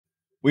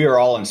We are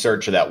all in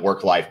search of that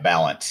work-life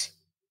balance.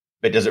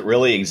 But does it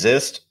really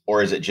exist,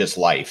 or is it just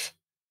life?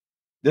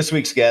 This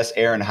week's guest,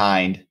 Aaron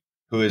Hinde,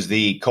 who is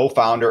the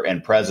co-founder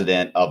and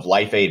president of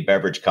LifeAid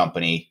Beverage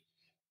Company,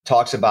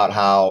 talks about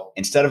how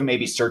instead of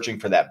maybe searching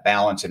for that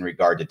balance in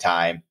regard to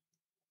time,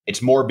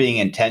 it's more being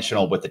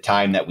intentional with the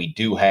time that we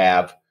do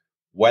have,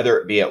 whether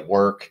it be at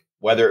work,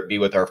 whether it be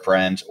with our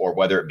friends, or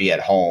whether it be at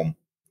home.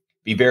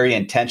 Be very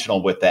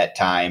intentional with that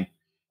time.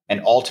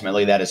 And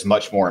ultimately, that is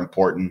much more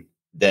important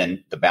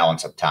than the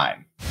balance of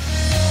time.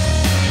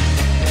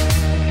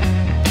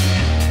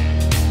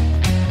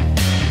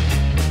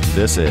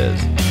 This is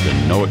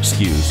the No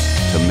Excuse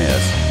to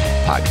Miss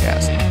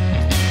podcast.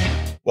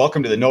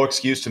 Welcome to the No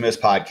Excuse to Miss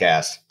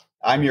podcast.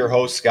 I'm your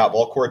host, Scott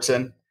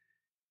Volquartsen,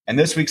 and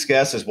this week's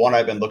guest is one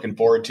I've been looking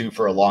forward to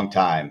for a long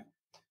time.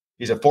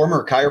 He's a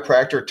former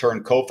chiropractor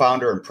turned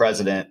co-founder and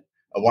president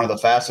of one of the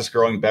fastest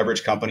growing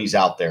beverage companies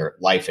out there,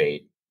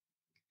 LifeAid.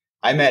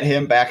 I met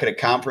him back at a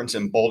conference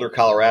in Boulder,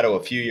 Colorado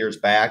a few years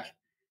back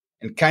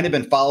and kind of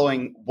been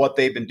following what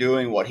they've been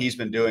doing, what he's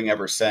been doing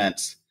ever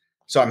since.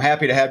 So I'm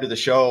happy to have on the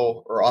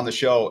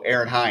show,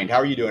 Aaron Hinde. How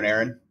are you doing,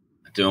 Aaron?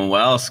 Doing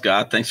well,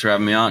 Scott. Thanks for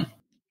having me on.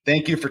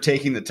 Thank you for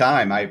taking the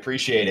time. I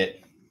appreciate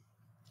it.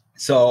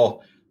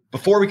 So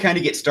before we kind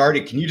of get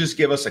started, can you just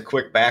give us a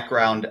quick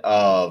background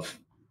of,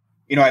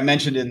 I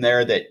mentioned in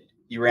there that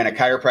you ran a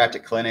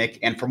chiropractic clinic,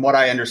 and from what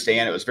I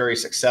understand, it was very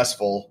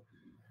successful,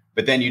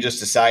 but then you just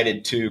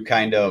decided to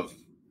kind of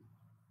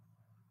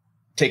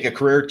take a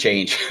career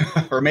change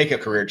or make a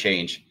career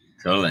change.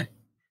 Totally.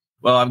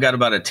 Well, I've got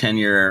about a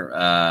 10-year,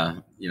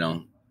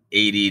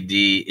 ADD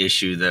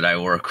issue that I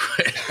work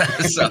with.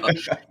 So,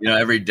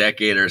 every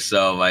decade or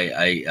so,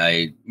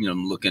 I'm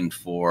looking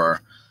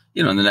for,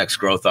 the next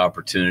growth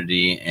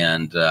opportunity.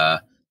 And,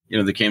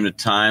 there came a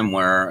time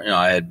where,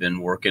 I had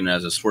been working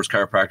as a sports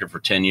chiropractor for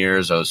 10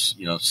 years. I was,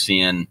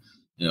 seeing,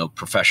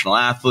 professional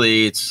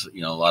athletes,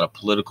 a lot of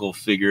political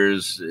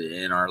figures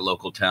in our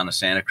local town of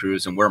Santa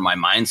Cruz. And where my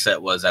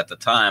mindset was at the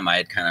time, I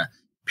had kind of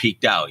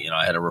peaked out.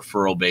 I had a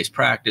referral-based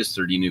practice,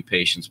 30 new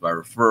patients by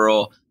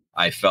referral.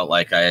 I felt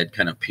like I had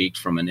kind of peaked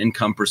from an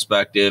income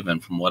perspective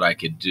and from what I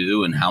could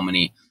do and how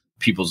many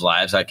people's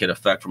lives I could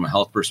affect from a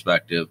health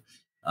perspective.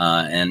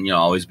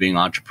 Always being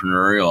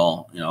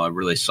entrepreneurial, I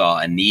really saw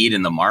a need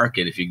in the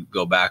market. If you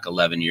go back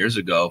 11 years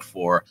ago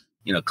for,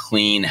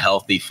 clean,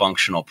 healthy,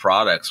 functional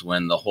products,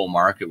 when the whole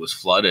market was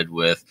flooded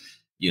with,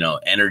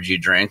 energy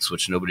drinks,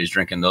 which nobody's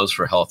drinking those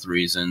for health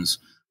reasons,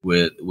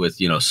 with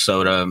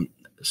soda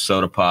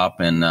pop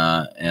and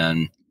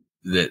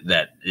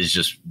that is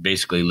just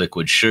basically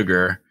liquid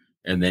sugar.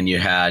 And then you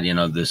had,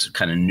 this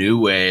kind of new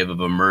wave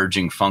of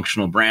emerging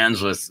functional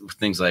brands with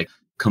things like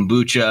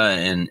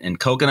kombucha and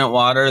coconut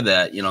water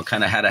that,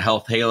 kind of had a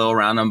health halo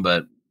around them,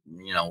 but,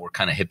 were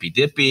kind of hippy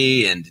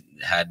dippy and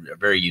had a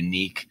very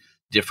unique,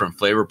 different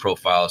flavor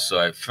profile. So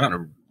I found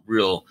a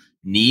real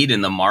need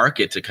in the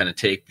market to kind of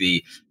take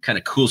the kind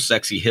of cool,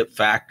 sexy, hip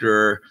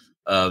factor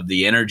of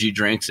the energy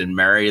drinks and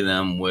marry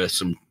them with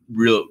some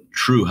real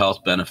true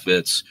health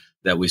benefits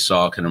that we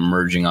saw kind of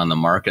emerging on the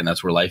market. And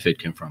that's where LifeAid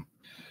came from.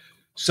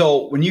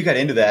 So when you got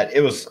into that,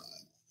 it was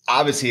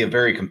obviously a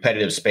very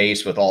competitive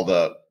space with all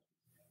the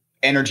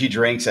energy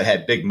drinks that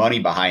had big money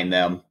behind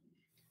them.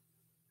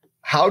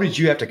 How did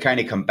you have to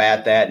kind of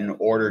combat that in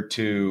order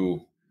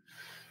to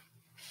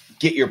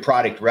get your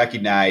product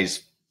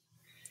recognized?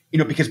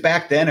 Because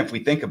back then, if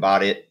we think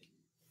about it,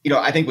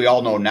 I think we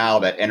all know now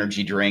that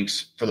energy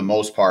drinks for the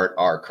most part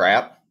are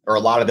crap, or a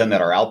lot of them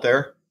that are out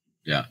there.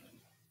 Yeah.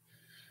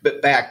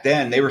 But back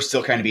then they were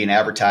still kind of being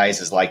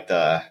advertised as like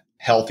the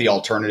healthy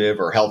alternative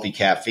or healthy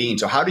caffeine.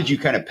 So how did you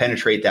kind of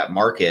penetrate that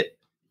market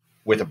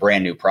with a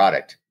brand new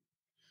product?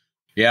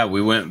 Yeah,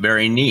 we went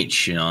very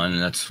niche,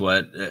 and that's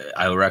what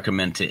I would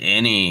recommend to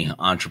any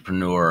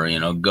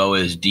entrepreneur, go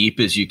as deep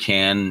as you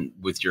can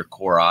with your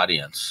core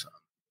audience.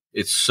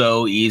 It's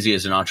so easy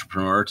as an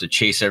entrepreneur to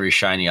chase every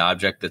shiny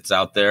object that's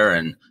out there.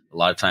 And a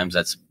lot of times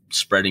that's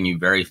spreading you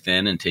very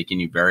thin and taking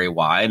you very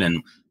wide.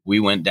 And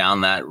we went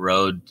down that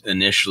road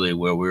initially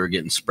where we were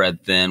getting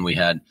spread thin. We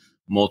had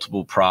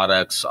multiple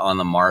products on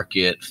the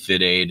market.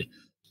 FitAid,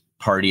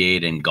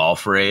 PartyAid, and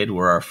GolferAid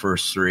were our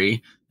first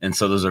three. And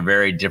so those are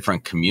very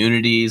different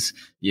communities.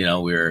 We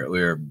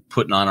were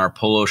putting on our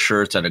polo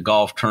shirts at a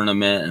golf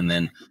tournament and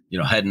then,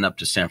 heading up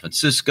to San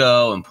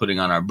Francisco and putting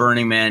on our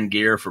Burning Man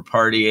gear for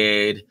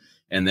PartyAid.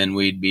 And then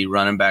we'd be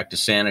running back to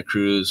Santa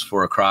Cruz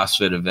for a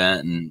CrossFit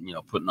event and,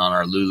 putting on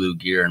our Lulu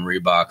gear and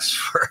Reeboks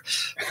for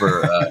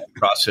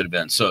CrossFit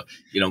events. So,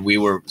 we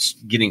were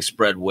getting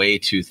spread way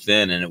too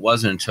thin. And it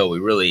wasn't until we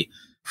really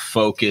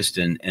focused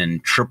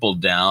and tripled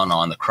down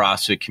on the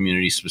CrossFit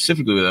community,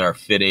 specifically with our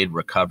FitAid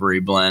recovery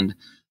blend.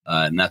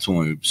 And that's when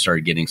we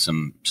started getting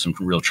some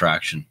real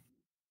traction.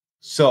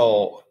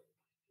 So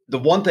the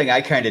one thing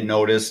I kind of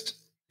noticed,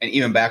 and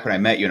even back when I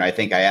met you, and I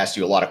think I asked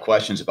you a lot of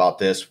questions about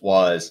this,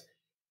 was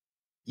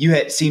you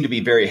had seemed to be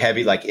very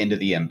heavy, like into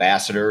the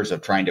ambassadors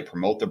of trying to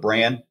promote the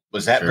brand.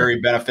 Was that very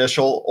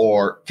beneficial?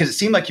 Or because it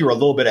seemed like you were a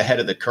little bit ahead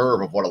of the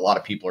curve of what a lot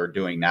of people are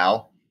doing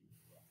now?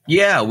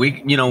 Yeah, we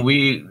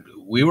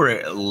we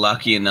were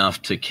lucky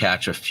enough to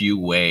catch a few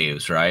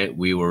waves, right?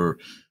 We were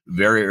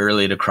very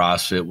early to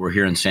CrossFit. We're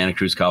here in Santa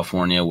Cruz,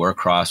 California, where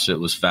CrossFit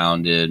was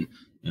founded.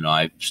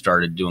 I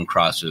started doing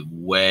CrossFit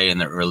way in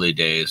the early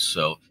days.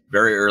 So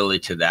very early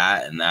to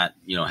that. And that,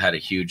 had a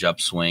huge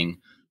upswing.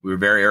 We were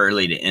very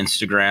early to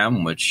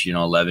Instagram, which,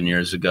 11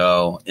 years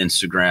ago,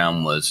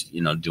 Instagram was,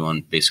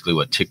 doing basically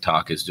what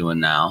TikTok is doing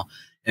now,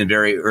 and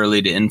very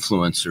early to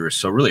influencers.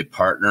 So really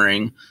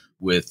partnering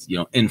with,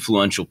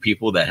 influential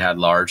people that had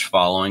large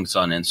followings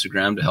on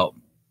Instagram to help,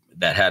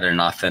 that had an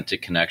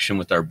authentic connection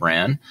with our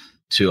brand,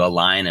 to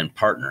align and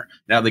partner.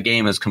 Now the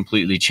game has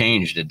completely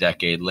changed a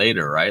decade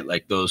later, right?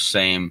 Like those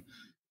same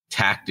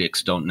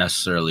tactics don't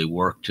necessarily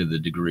work to the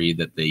degree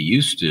that they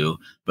used to,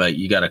 but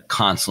you got to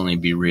constantly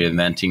be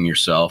reinventing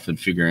yourself and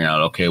figuring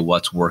out, okay,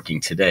 what's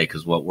working today?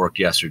 Because what worked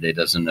yesterday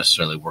doesn't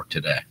necessarily work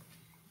today.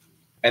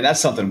 And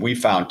that's something we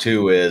found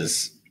too,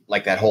 is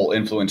like that whole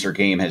influencer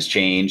game has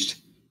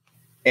changed.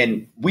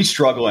 And we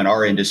struggle in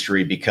our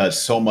industry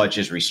because so much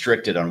is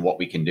restricted on what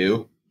we can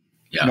do.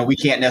 Yeah. We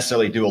can't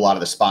necessarily do a lot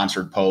of the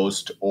sponsored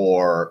post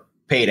or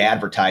paid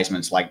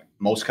advertisements like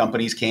most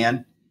companies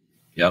can.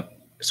 Yep.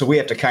 So we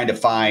have to kind of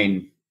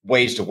find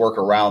ways to work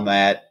around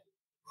that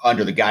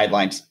under the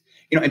guidelines.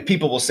 And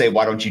people will say,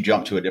 why don't you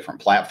jump to a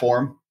different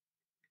platform?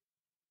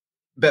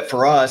 But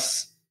for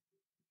us,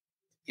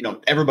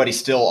 everybody's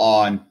still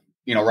on,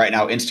 right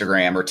now,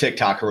 Instagram or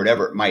TikTok or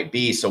whatever it might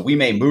be. So we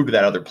may move to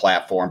that other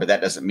platform, but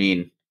that doesn't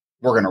mean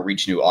we're going to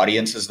reach new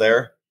audiences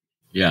there.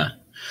 Yeah.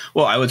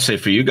 Well, I would say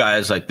for you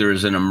guys, like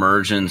there's an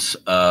emergence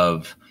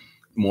of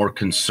more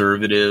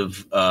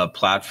conservative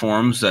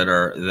platforms that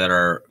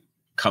are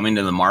coming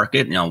to the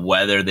market.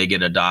 Whether they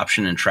get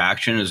adoption and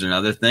traction is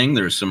another thing.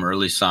 There's some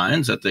early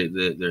signs that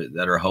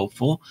that are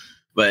hopeful,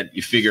 but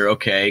you figure,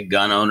 okay,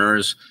 gun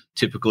owners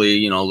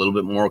typically, a little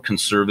bit more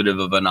conservative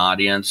of an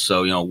audience.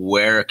 So,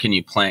 where can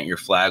you plant your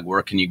flag?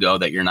 Where can you go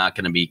that you're not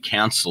going to be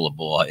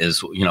cancelable?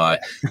 Is,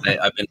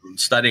 I've been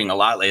studying a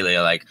lot lately,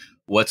 like,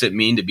 what's it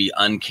mean to be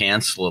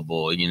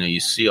uncancelable? You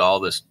see all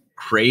this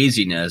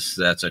craziness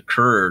that's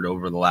occurred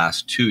over the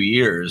last 2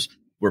 years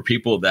where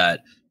people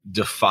that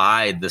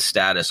defied the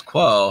status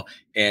quo,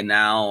 and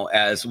now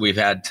as we've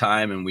had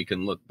time and we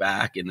can look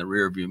back in the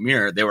rearview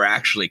mirror, they were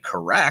actually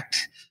correct,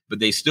 but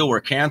they still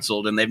were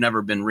canceled and they've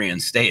never been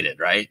reinstated,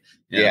 right?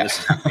 This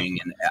is happening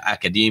in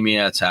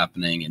academia, it's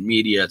happening in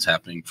media, it's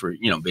happening for,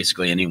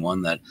 basically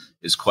anyone that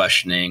is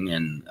questioning.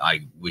 And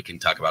we can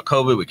talk about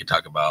COVID, we could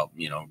talk about,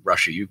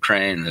 Russia,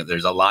 Ukraine.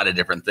 There's a lot of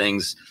different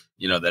things,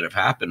 that have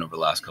happened over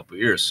the last couple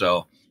of years.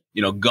 So,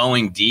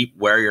 going deep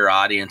where your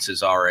audience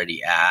is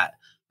already at,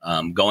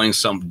 doing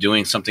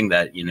something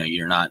that,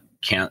 you're not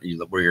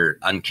where you're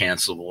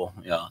uncancelable,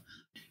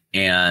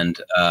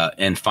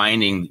 and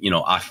finding,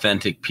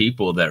 authentic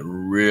people that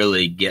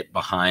really get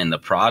behind the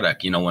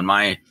product. When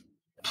my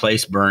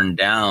place burned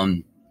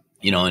down,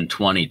 in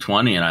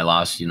 2020, and I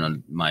lost,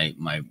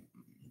 my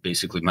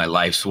basically my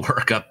life's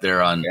work up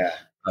there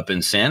up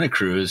in Santa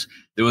Cruz,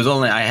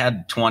 I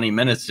had 20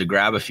 minutes to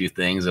grab a few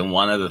things. And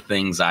one of the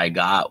things I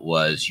got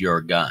was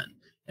your gun.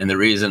 And the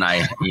reason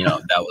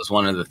that was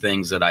one of the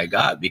things that I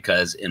got,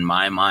 because in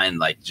my mind,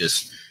 like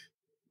just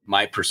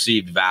my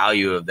perceived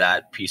value of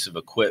that piece of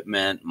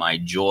equipment, my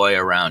joy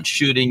around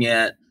shooting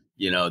it,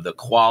 the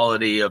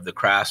quality of the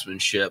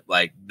craftsmanship,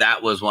 like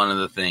that was one of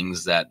the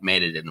things that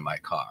made it into my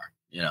car,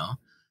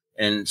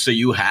 And so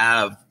you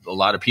have a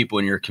lot of people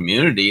in your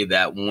community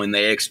that when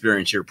they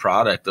experience your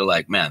product, they're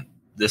like, man,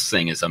 this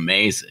thing is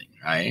amazing,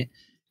 right?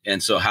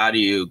 And so how do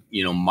you,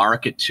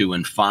 market to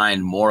and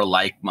find more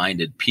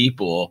like-minded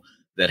people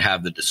that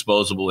have the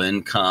disposable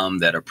income,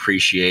 that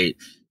appreciate,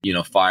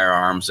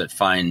 firearms, that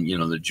find,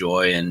 the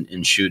joy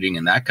in shooting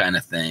and that kind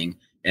of thing,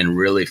 and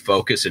really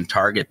focus and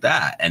target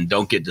that, and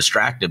don't get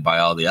distracted by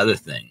all the other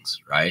things,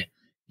 right?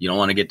 You don't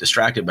want to get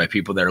distracted by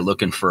people that are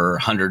looking for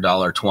 $100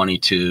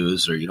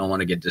 22s, or you don't want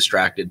to get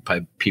distracted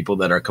by people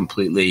that are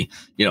completely,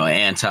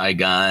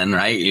 anti-gun,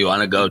 right? You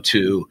want to go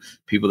to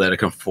people that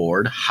can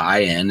afford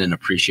high-end and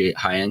appreciate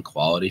high-end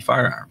quality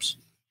firearms.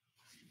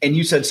 And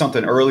you said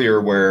something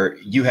earlier where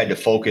you had to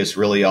focus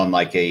really on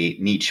like a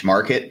niche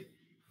market.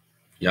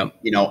 Yep.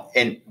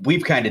 And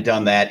we've kind of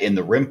done that in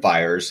the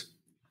rimfires,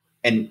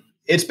 and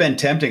it's been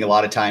tempting. A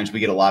lot of times we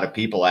get a lot of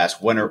people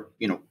ask, why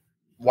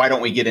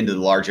don't we get into the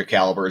larger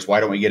calibers? Why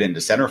don't we get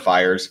into center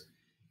fires?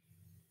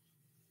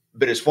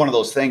 But it's one of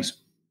those things,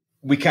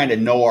 we kind of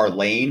know our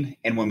lane.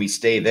 And when we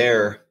stay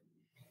there,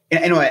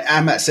 and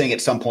I'm not saying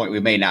at some point we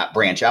may not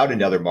branch out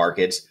into other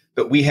markets,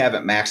 but we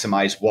haven't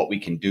maximized what we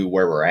can do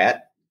where we're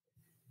at.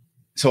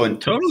 So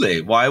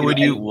totally. Why would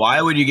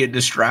you get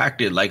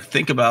distracted? Like,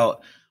 think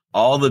about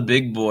all the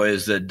big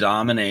boys that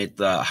dominate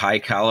the high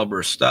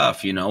caliber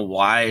stuff.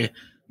 Why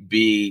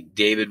be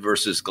David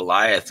versus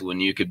Goliath when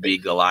you could be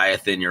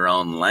Goliath in your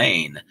own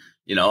lane?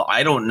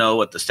 I don't know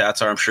what the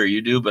stats are. I'm sure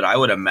you do, but I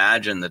would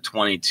imagine the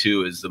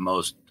 22 is the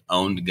most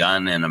owned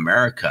gun in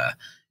America.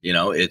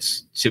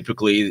 It's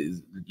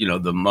typically,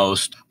 the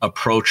most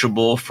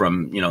approachable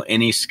from,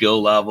 any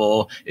skill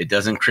level. It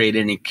doesn't create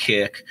any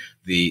kick.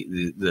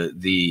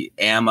 The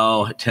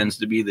ammo tends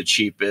to be the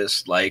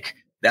cheapest. Like,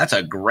 that's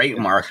a great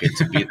market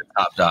to be the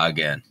top dog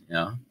in,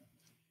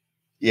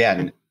 Yeah.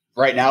 And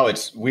right now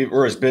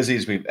we're as busy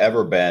as we've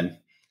ever been.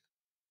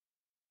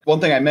 One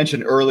thing I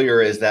mentioned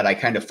earlier is that I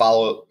kind of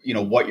follow,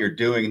 what you're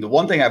doing. The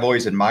one thing I've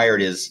always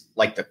admired is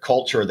like the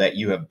culture that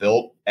you have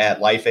built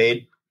at Life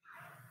Aid.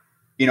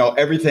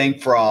 Everything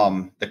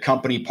from the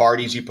company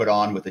parties you put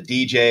on with the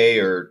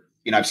DJ, or,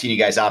 I've seen you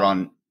guys out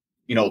on,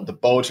 the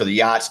boats or the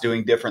yachts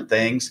doing different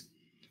things.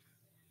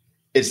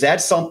 Is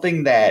that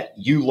something that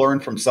you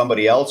learned from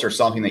somebody else, or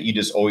something that you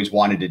just always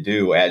wanted to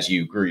do as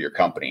you grew your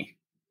company?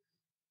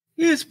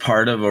 It's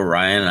part of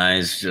Orion and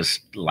I's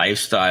just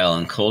lifestyle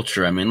and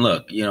culture. I mean,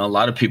 look, a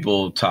lot of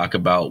people talk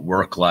about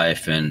work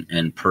life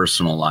and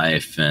personal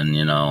life and,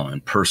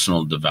 and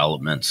personal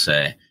development,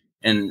 say.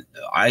 And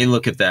I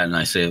look at that and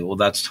I say, well,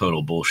 that's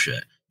total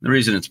bullshit. The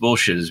reason it's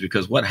bullshit is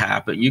because what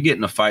happened, you get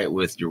in a fight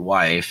with your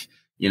wife,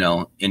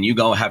 and you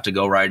have to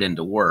go right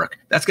into work.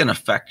 That's going to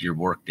affect your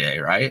work day,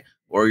 right?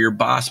 Or your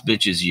boss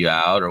bitches you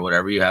out or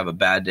whatever. You have a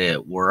bad day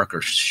at work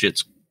or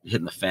shit's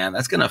hitting the fan.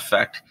 That's going to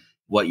affect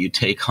what you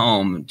take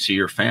home to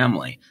your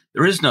family.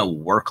 There is no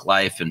work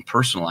life and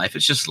personal life.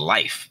 It's just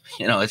life.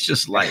 It's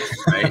just life,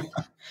 right?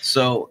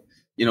 So,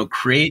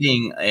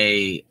 creating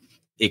a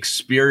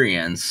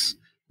experience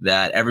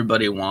that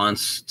everybody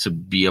wants to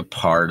be a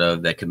part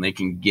of, they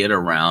can get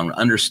around,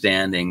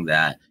 understanding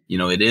that,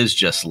 it is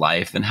just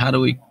life. And how do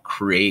we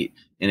create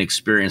an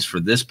experience for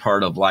this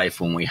part of life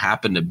when we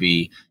happen to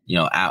be,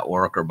 at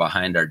work or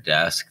behind our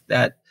desk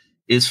that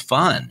is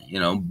fun?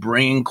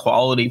 Bringing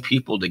quality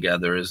people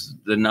together is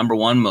the number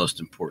one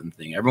most important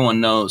thing. Everyone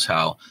knows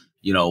how,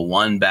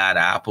 one bad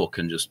apple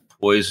can just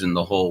poison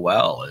the whole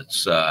well.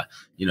 It's,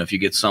 if you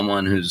get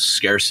someone who's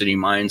scarcity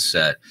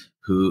mindset,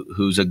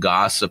 who's a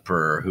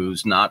gossiper,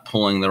 who's not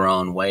pulling their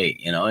own weight,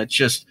 it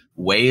just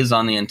weighs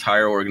on the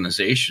entire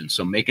organization.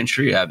 So making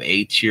sure you have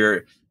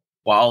A-tier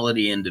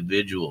quality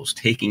individuals,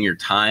 taking your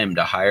time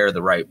to hire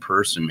the right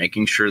person,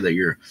 making sure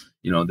that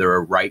they're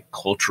a right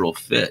cultural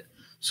fit.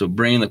 So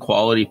bringing the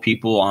quality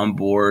people on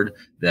board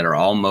that are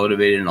all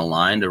motivated and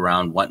aligned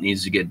around what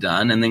needs to get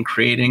done, and then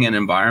creating an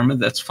environment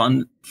that's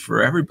fun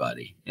for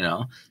everybody,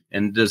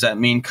 And does that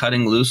mean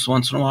cutting loose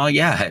once in a while?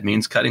 Yeah, it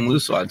means cutting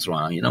loose once in a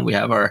while. We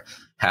have our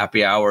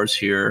happy hours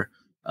here.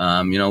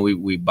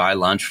 We buy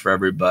lunch for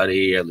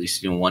everybody at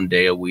least, one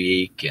day a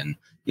week. And,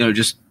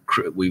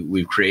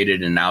 we've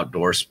created an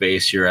outdoor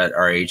space here at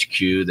our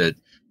HQ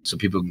so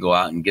people can go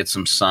out and get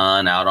some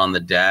sun out on the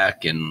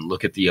deck and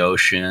look at the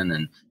ocean.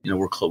 And,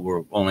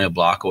 we're only a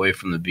block away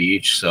from the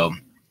beach. So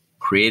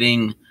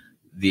creating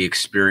the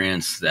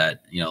experience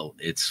that,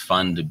 it's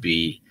fun to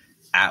be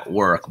at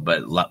work,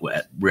 but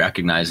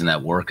recognizing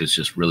that work is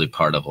just really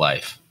part of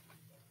life.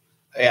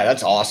 Yeah,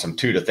 that's awesome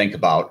too, to think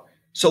about.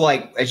 So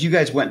like, as you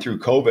guys went through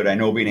COVID, I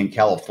know being in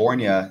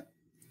California,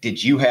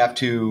 did you have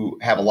to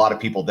have a lot of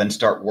people then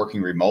start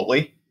working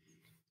remotely?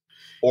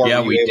 Or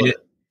yeah, we did.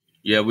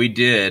 Yeah, we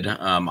did.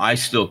 I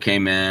still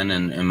came in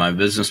and my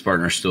business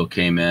partner still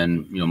came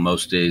in,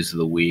 most days of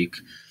the week.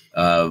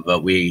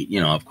 But we,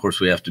 of course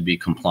we have to be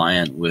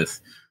compliant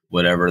with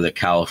whatever the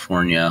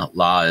California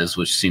law is,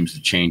 which seems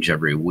to change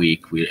every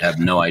week. We have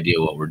no idea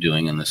what we're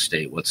doing in the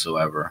state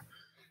whatsoever.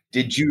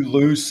 Did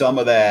you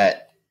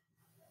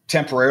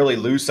temporarily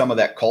lose some of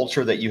that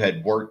culture that you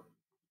had worked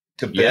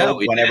to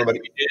build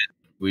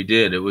We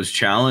did. It was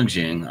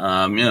challenging.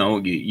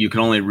 You can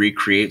only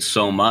recreate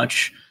so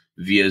much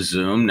via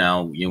Zoom.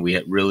 Now, we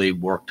had really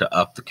worked to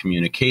up the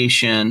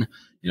communication.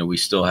 We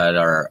still had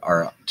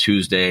our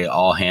Tuesday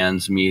all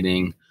hands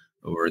meeting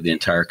where the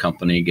entire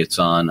company gets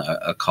on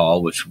a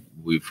call, which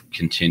we've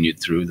continued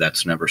through.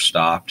 That's never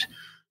stopped.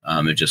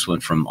 It just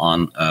went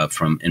from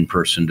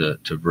in-person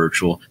to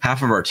virtual.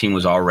 Half of our team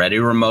was already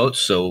remote,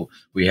 so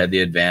we had the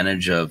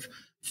advantage of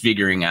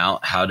figuring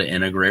out how to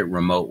integrate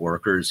remote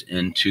workers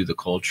into the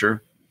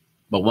culture.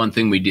 But one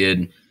thing we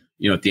did,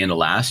 at the end of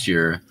last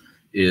year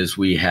is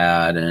we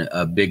had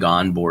a big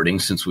onboarding,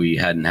 since we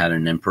hadn't had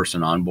an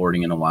in-person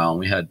onboarding in a while. And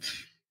we had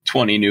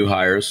 20 new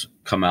hires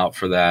come out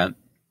for that,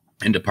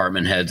 and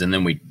department heads. And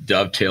then we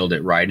dovetailed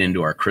it right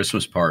into our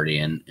Christmas party.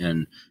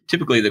 And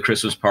typically the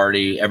Christmas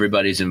party,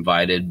 everybody's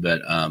invited,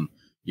 but,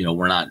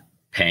 we're not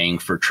paying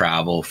for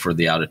travel for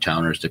the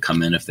out-of-towners to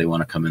come in. If they want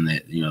to come in,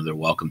 they're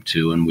welcome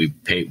to. And we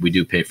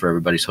do pay for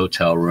everybody's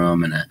hotel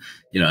room and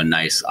a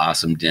nice,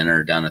 awesome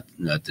dinner down at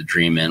the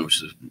Dream Inn,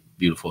 which is a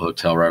beautiful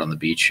hotel right on the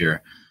beach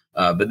here.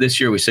 But this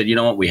year we said, you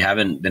know what, we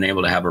haven't been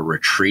able to have a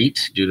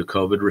retreat due to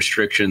COVID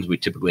restrictions. We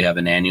typically have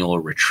an annual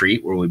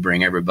retreat where we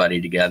bring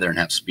everybody together and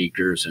have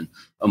speakers and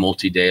a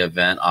multi-day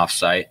event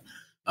offsite.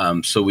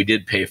 So we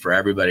did pay for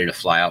everybody to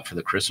fly out for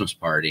the Christmas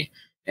party.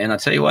 And I'll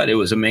tell you what, it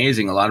was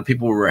amazing. A lot of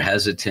people were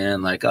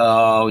hesitant, like,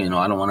 oh,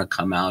 I don't want to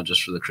come out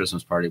just for the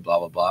Christmas party, blah,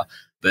 blah, blah.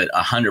 But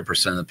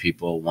 100% of the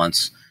people,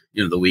 once,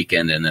 the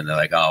weekend, and then they're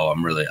like, oh,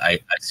 I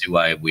see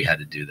why we had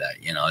to do that.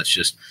 It's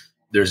just,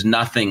 there's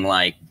nothing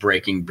like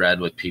breaking bread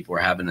with people or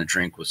having a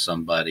drink with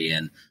somebody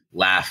and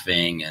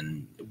laughing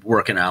and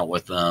working out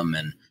with them.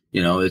 And,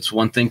 it's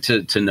one thing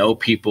to know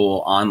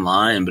people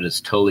online, but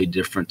it's totally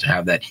different to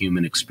have that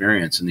human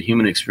experience. And the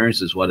human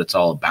experience is what it's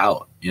all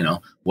about.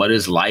 What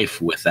is life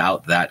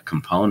without that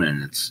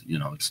component?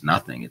 It's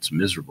nothing. It's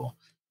miserable.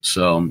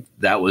 So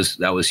that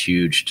was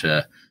huge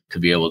to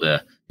be able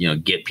to,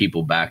 get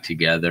people back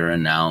together.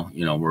 And now,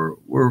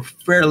 we're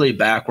fairly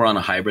back. We're on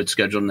a hybrid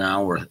schedule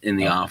now. We're in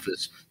the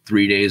office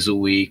 3 days a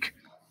week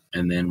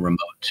and then remote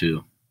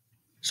too.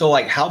 So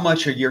like how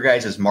much of your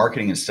guys'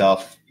 marketing and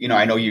stuff,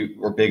 I know you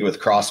were big with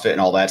CrossFit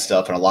and all that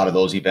stuff, and a lot of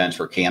those events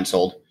were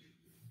canceled.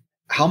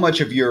 How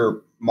much of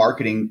your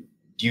marketing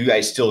do you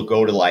guys still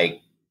go to,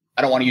 like,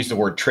 I don't want to use the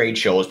word trade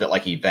shows, but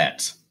like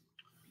events?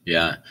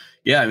 Yeah.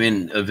 I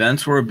mean,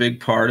 events were a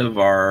big part of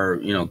our,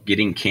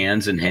 getting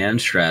cans in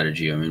hand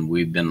strategy. I mean,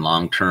 we've been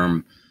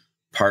long-term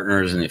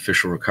partners in the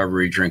official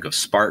recovery drink of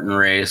Spartan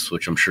Race,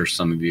 which I'm sure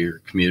some of your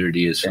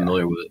community is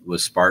familiar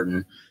with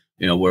Spartan,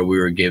 where we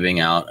were giving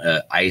out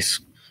an ice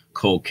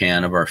cold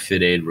can of our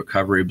Fit Aid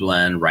recovery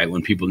blend right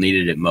when people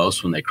needed it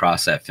most, when they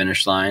crossed that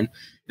finish line.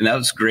 And that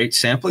was a great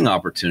sampling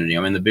opportunity.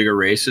 I mean, the bigger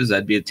races,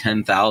 that'd be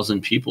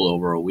 10,000 people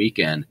over a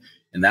weekend.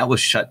 And that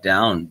was shut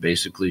down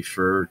basically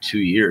for 2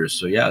 years.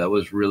 So yeah, that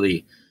was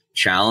really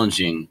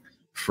challenging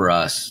for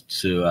us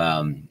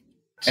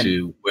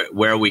to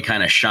where we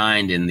kind of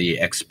shined in the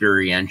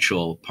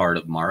experiential part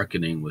of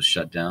marketing was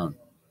shut down.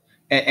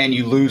 And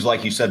you lose,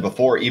 like you said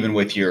before, even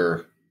with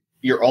your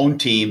own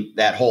team,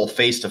 that whole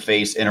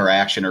face-to-face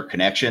interaction or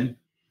connection,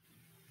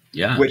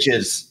 which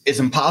is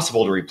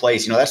impossible to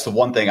replace. That's the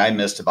one thing I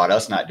missed about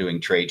us not doing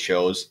trade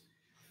shows,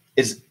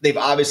 is they've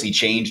obviously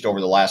changed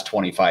over the last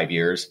 25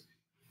 years.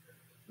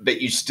 But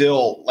you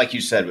still, like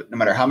you said, no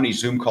matter how many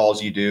Zoom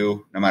calls you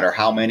do, no matter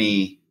how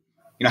many,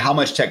 how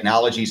much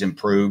technology's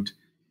improved,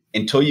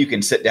 until you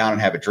can sit down and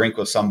have a drink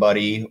with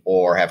somebody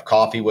or have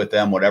coffee with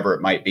them, whatever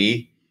it might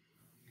be,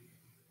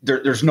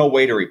 there's no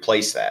way to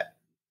replace that.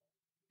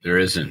 There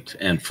isn't.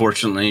 And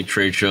fortunately,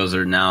 trade shows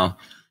are now,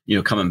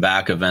 coming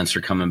back. Events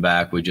are coming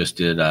back. We just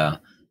did,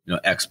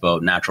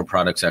 Expo, Natural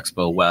Products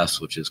Expo West,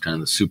 which is kind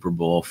of the Super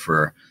Bowl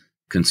for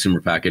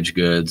consumer packaged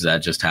goods.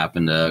 That just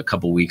happened a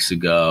couple weeks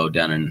ago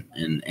down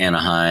in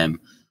Anaheim.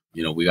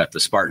 We got the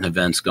Spartan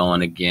events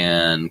going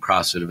again,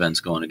 CrossFit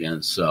events going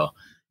again. So,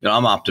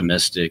 I'm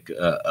optimistic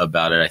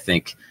about it. I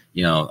think,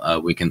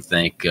 we can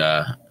thank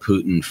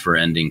Putin for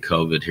ending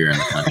COVID here in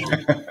the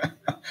country.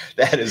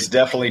 That is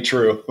definitely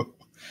true.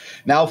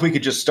 Now, if we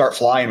could just start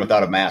flying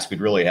without a mask,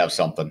 we'd really have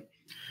something.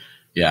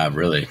 Yeah,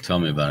 really. Tell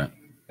me about it.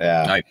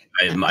 Yeah,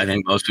 I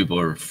think most people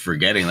are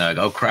forgetting that.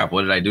 Like, oh crap,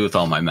 what did I do with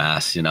all my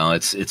masks?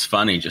 It's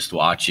funny just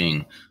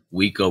watching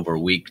week over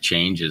week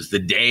changes. The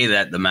day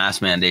that the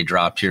mask mandate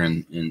dropped here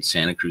in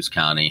Santa Cruz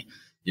County,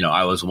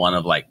 I was one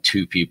of like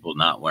 2 people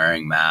not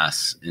wearing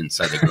masks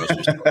inside the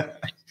grocery store.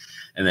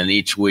 And then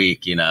each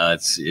week,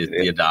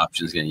 the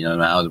adoption's getting,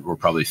 now we're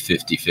probably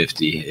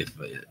 50-50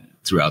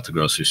 throughout the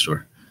grocery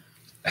store.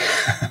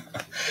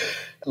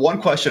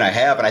 One question I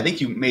have, and I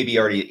think you maybe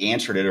already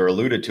answered it or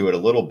alluded to it a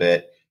little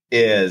bit,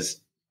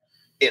 is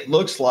it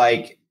looks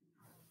like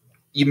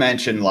you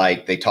mentioned,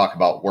 like, they talk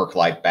about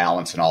work-life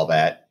balance and all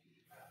that,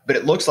 but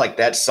it looks like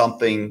that's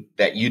something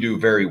that you do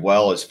very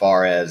well as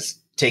far as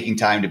taking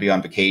time to be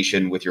on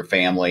vacation with your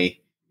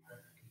family,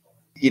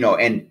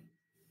 and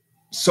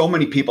so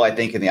many people, I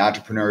think, in the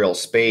entrepreneurial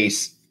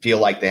space feel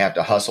like they have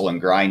to hustle and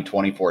grind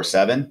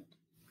 24/7.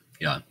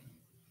 Yeah.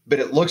 But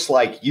it looks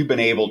like you've been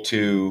able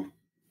to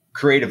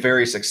create a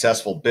very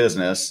successful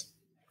business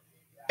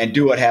and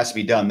do what has to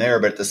be done there,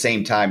 but at the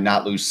same time,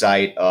 not lose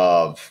sight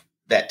of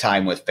that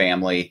time with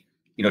family,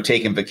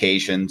 taking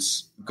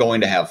vacations,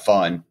 going to have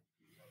fun.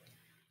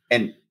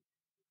 And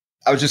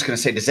I was just going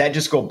to say, does that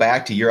just go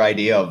back to your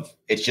idea of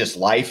it's just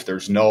life?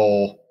 There's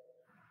no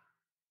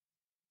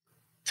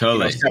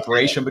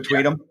separation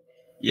between them?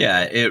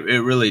 Yeah,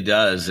 it really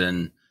does.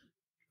 And,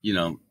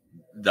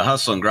 the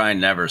hustle and grind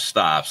never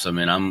stops. I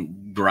mean,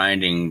 I'm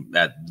grinding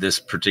at this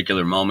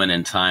particular moment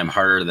in time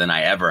harder than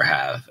I ever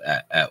have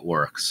at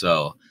work.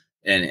 So,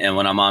 and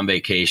when I'm on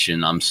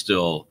vacation, I'm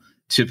still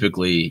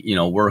typically,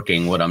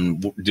 working. What I'm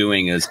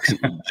doing is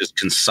just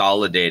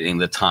consolidating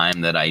the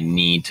time that I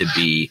need to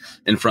be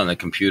in front of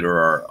the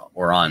computer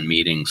or on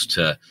meetings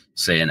to,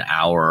 say, an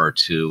hour or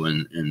 2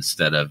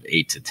 instead of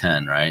 8 to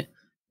 10, right?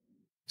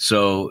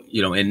 So,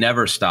 it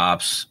never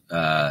stops,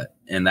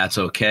 and that's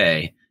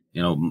okay.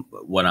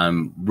 What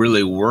I'm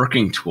really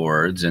working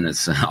towards, and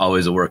it's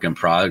always a work in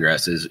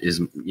progress,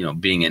 is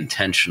being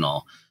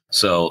intentional.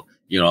 So,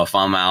 if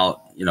I'm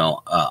out,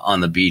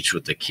 on the beach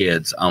with the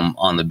kids, I'm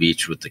on the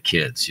beach with the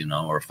kids,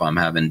 or if I'm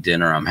having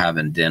dinner, I'm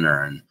having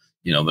dinner. And,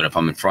 but if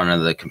I'm in front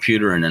of the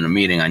computer and in a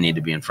meeting, I need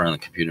to be in front of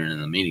the computer and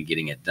in the meeting,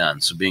 getting it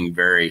done. So being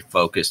very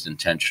focused,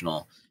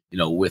 intentional,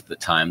 with the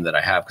time that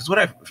I have. Because what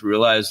I've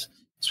realized,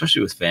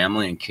 especially with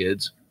family and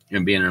kids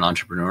and being an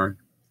entrepreneur,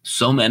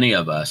 so many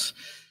of us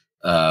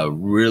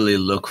really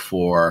look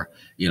for,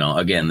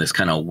 again, this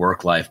kind of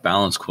work-life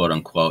balance, quote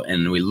unquote.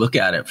 And we look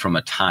at it from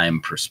a time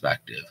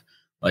perspective.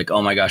 like,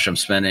 oh my gosh, I'm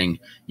spending,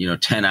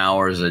 10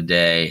 hours a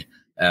day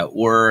at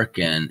work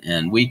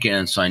and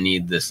weekends. So I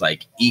need this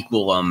like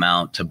equal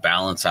amount to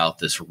balance out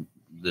this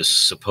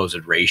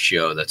supposed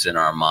ratio that's in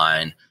our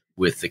mind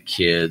with the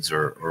kids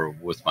or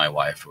with my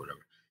wife or whatever.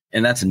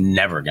 And that's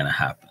never going to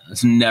happen.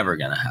 It's never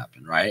going to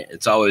happen, right?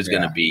 It's always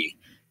going to be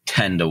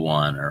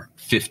 10-1 or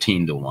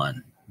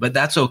 15-1. But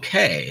that's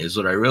okay, is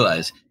what I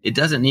realized. It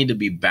doesn't need to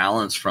be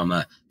balanced from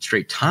a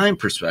straight time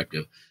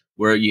perspective.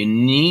 Where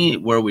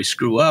we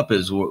screw up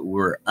is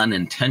we're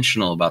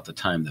unintentional about the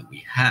time that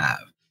we have.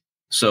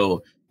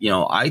 So,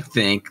 I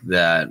think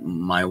that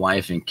my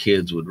wife and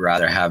kids would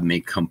rather have me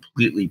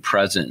completely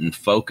present and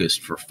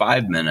focused for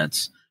 5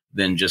 minutes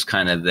than just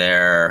kind of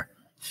there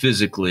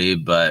physically,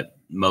 but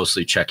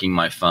mostly checking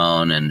my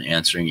phone and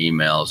answering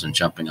emails and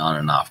jumping on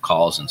and off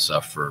calls and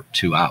stuff for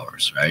 2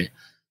 hours, right?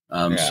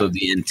 So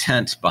the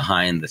intent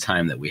behind the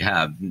time that we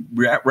have,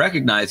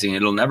 recognizing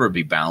it'll never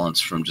be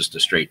balanced from just a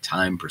straight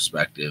time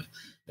perspective,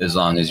 as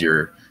long as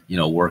you're,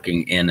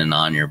 working in and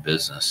on your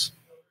business.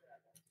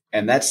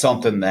 And that's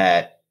something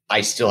that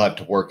I still have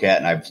to work at,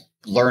 and I've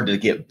learned to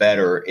get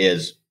better,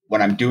 is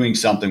when I'm doing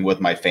something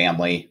with my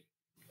family,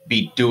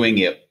 be doing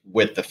it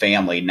with the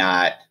family,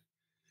 not,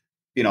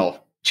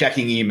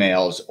 checking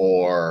emails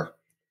or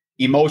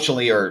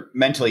emotionally or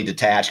mentally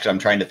detached because I'm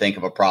trying to think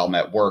of a problem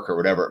at work or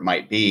whatever it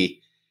might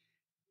be.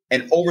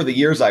 And over the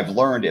years, I've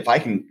learned if I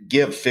can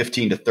give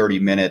 15 to 30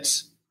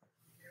 minutes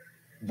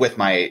with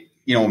my,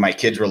 when my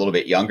kids were a little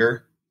bit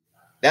younger,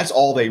 that's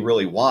all they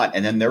really want.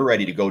 And then they're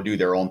ready to go do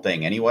their own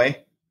thing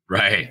anyway.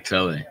 Right.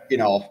 Totally.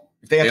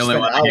 If they have to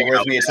spend an hour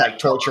with me, it's like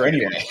torture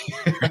anyway.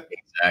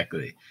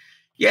 Exactly.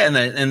 Yeah.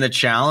 And the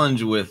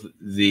challenge with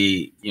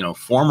the,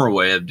 former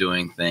way of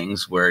doing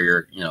things where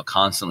you're,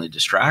 constantly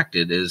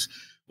distracted is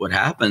what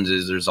happens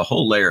is there's a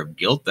whole layer of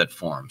guilt that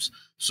forms.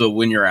 So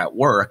when you're at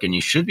work and you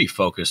should be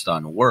focused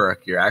on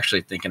work, you're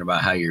actually thinking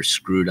about how you're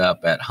screwed up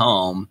at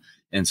home.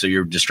 And so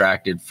you're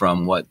distracted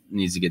from what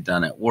needs to get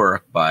done at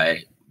work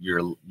by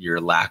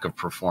your lack of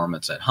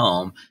performance at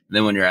home. And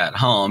then when you're at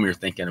home, you're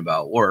thinking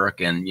about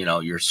work and,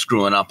 you're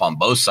screwing up on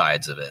both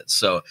sides of it.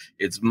 So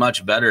it's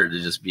much better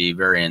to just be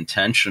very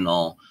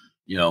intentional,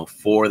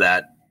 for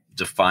that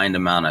defined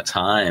amount of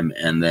time.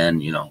 And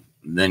then,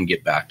 then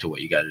get back to what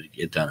you got to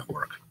get done at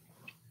work.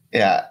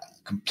 Yeah,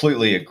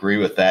 completely agree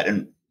with that.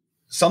 And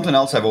something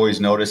else I've always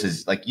noticed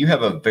is like you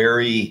have a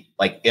very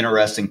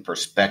interesting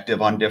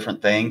perspective on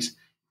different things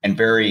and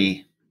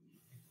very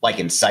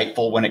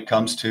insightful when it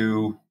comes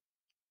to,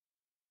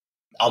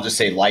 I'll just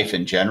say, life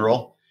in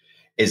general.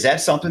 Is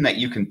that something that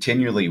you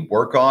continually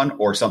work on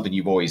or something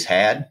you've always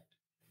had?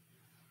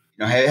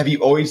 Have you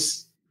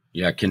always?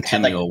 Yeah,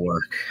 continual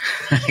work.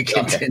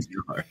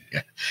 Continual work.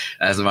 Yeah.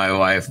 As my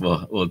wife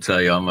will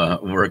tell you, I'm a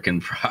work in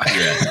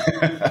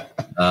progress.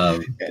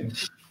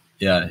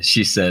 Yeah,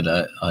 she said,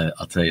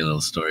 I'll tell you a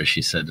little story.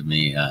 She said to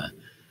me,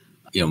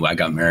 I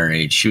got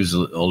married. She was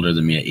older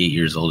than me, 8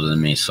 years older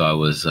than me. So I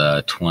was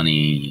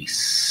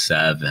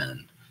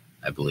 27,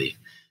 I believe.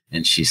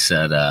 And she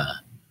said,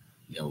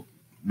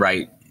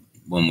 right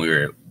when we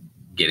were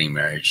getting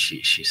married,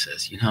 she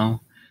says,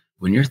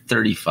 when you're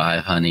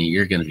 35, honey,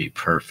 you're going to be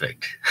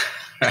perfect.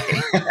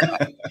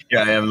 Right? Here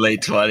I am,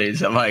 late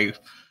 20s. I'm like,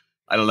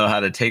 I don't know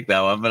how to take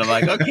that one, but I'm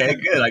like, okay,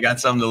 good. I got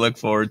something to look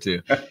forward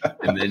to.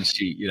 And then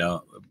she,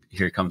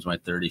 here comes my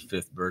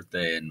 35th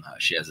birthday, and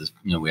she has this,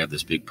 we have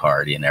this big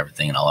party and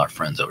everything, and all our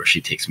friends over.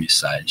 She takes me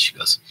aside and she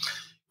goes,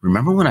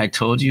 remember when I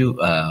told you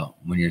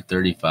when you're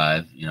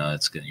 35, you're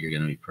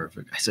going to be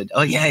perfect? I said,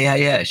 oh,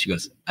 yeah. She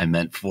goes, I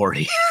meant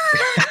 40.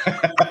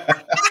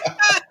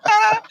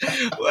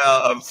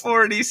 Well, I'm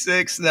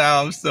 46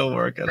 now. I'm still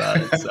working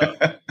on it. So,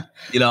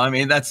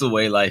 that's the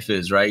way life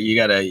is, right? You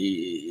got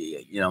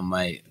to,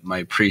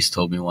 my priest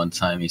told me one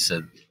time, he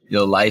said,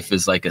 life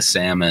is like a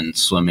salmon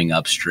swimming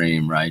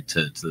upstream, right,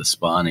 to the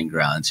spawning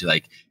grounds.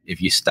 Like,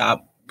 if you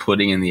stop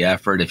putting in the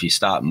effort, if you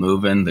stop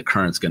moving, the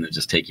current's going to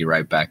just take you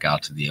right back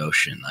out to the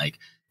ocean. Like,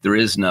 there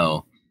is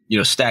no,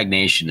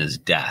 stagnation is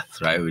death,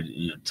 right?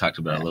 We talked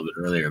about it a little bit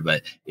earlier,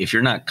 but if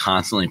you're not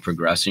constantly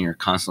progressing or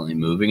constantly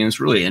moving, and it's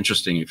really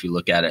interesting if you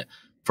look at it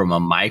from a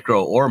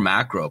micro or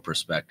macro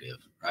perspective,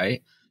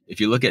 right? If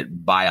you look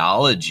at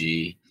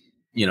biology,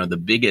 the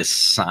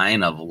biggest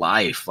sign of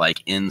life,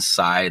 like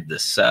inside the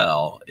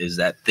cell, is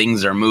that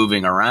things are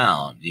moving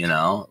around,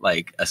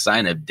 like a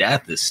sign of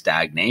death is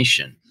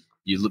stagnation.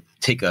 You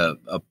take a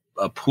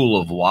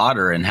pool of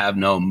water and have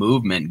no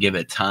movement, give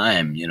it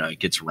time, it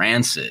gets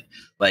rancid.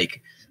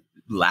 Like,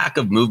 lack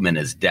of movement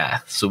is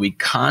death. So we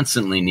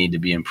constantly need to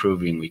be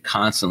improving. We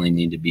constantly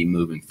need to be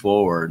moving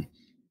forward.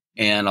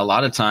 And a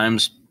lot of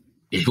times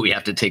we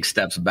have to take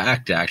steps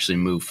back to actually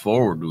move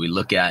forward. We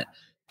look at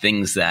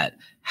things that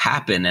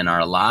happen in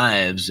our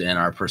lives, and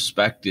our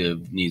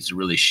perspective needs to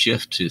really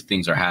shift to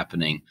things are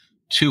happening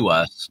to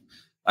us.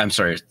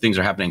 Things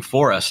are happening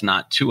for us,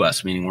 not to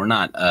us, meaning we're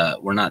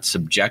not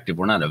subjective.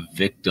 We're not a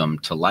victim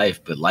to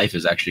life, but life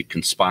is actually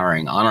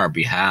conspiring on our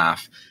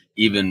behalf,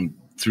 even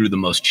through the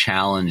most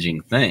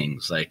challenging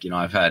things. Like,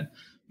 I've had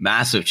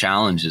massive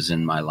challenges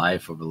in my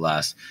life over the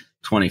last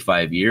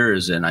 25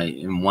 years.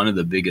 And one of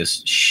the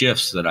biggest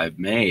shifts that I've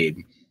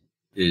made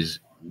is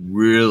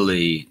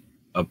really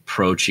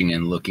approaching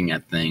and looking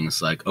at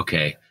things like,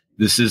 okay,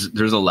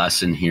 there's a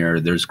lesson here.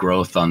 There's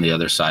growth on the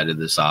other side of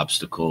this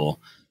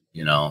obstacle,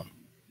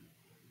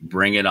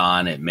 bring it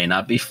on. It may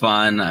not be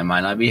fun. I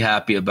might not be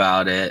happy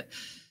about it,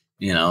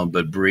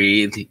 but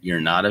breathe.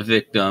 You're not a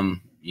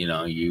victim.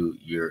 You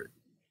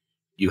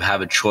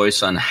have a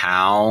choice on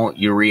how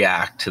you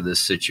react to this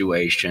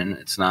situation.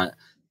 It's not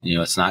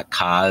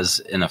cause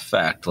and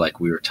effect like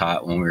we were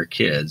taught when we were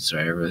kids,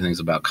 right?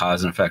 Everything's about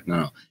cause and effect.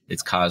 No,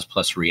 it's cause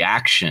plus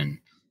reaction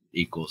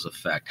equals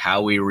effect.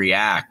 How we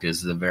react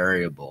is the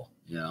variable.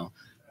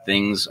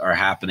 Things are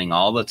happening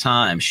all the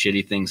time.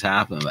 Shitty things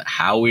happen, but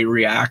how we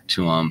react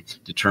to them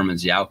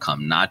determines the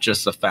outcome, not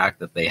just the fact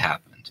that they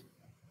happened.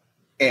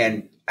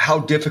 And how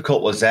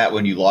difficult was that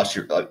when you lost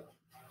your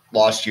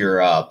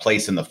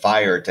place in the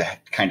fire to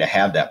kind of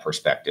have that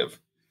perspective?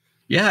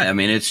 Yeah, I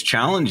mean, it's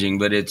challenging,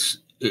 but it's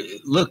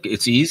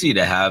easy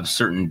to have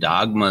certain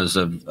dogmas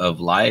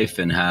of life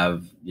and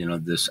have,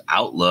 this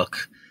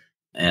outlook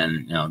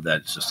and,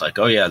 that's just like,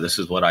 oh yeah, this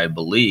is what I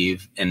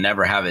believe, and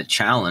never have it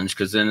challenged.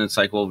 Cause then it's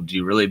like, well, do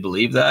you really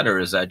believe that? Or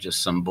is that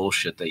just some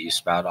bullshit that you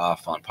spout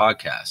off on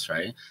podcasts?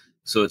 Right.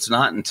 So it's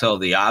not until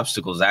the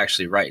obstacle is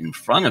actually right in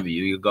front of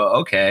you, you go,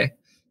 okay,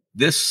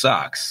 this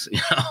sucks.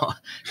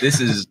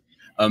 This is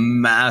a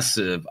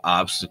massive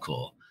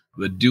obstacle,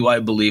 but do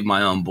I believe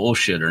my own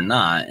bullshit or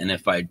not? And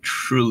if I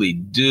truly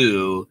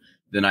do,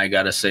 then I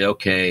got to say,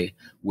 okay,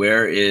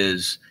 where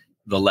is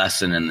the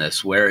lesson in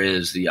this? Where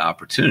is the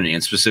opportunity?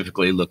 And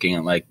specifically looking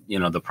at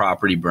the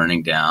property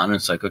burning down,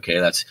 it's like, okay,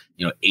 that's,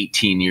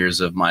 18 years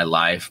of my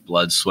life,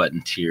 blood, sweat,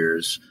 and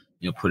tears,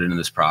 put into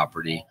this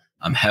property.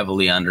 I'm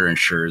heavily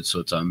underinsured. So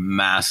it's a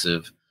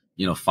massive,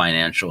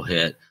 financial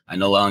hit. I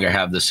no longer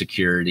have the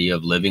security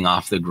of living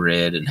off the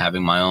grid and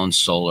having my own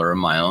solar,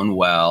 my own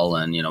well,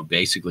 and,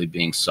 basically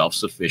being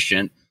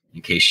self-sufficient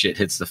in case shit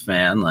hits the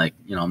fan. Like,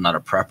 I'm not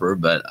a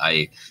prepper, but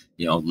I,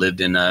 lived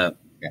in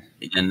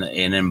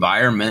an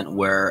environment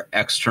where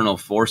external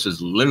forces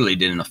literally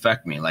didn't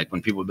affect me. Like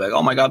when people would be like,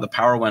 oh my God, the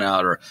power went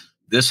out, or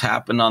this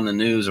happened on the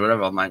news or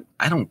whatever. I'm like,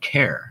 I don't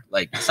care.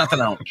 Like, it's not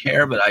that I don't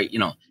care, but it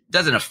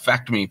doesn't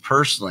affect me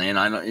personally. And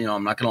I don't,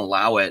 I'm not going to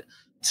allow it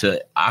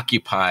to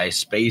occupy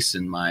space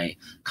in my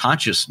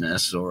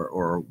consciousness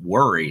or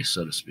worry,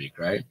 so to speak.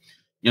 Right.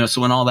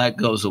 So when all that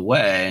goes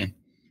away,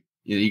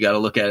 you got to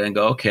look at it and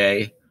go,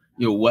 okay,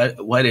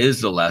 what is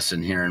the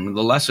lesson here? And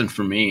the lesson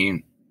for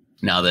me,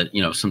 now that,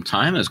 some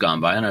time has gone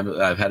by and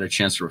I've had a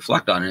chance to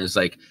reflect on it, is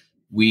like,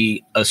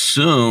 we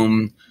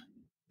assume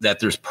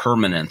that there's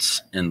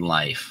permanence in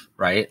life,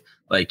 right?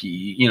 Like,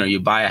 you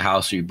buy a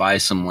house or you buy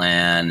some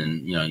land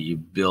and, you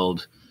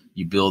build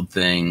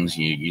things,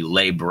 you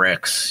lay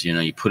bricks,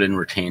 you put in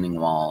retaining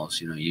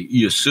walls,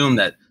 you assume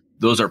that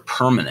those are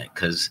permanent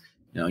because,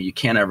 you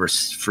can't ever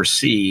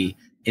foresee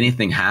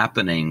anything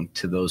happening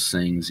to those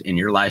things in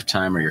your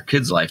lifetime or your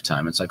kid's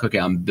lifetime. It's like, okay,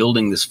 I'm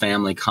building this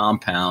family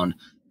compound.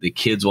 The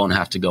kids won't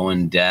have to go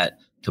in debt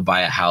to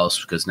buy a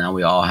house because now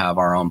we all have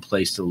our own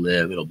place to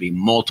live. It'll be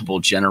multiple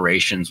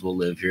generations will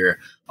live here.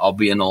 I'll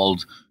be an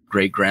old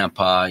great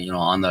grandpa,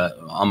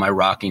 on my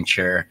rocking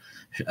chair,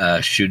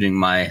 shooting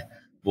my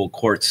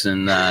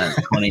Volquartsen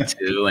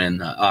 22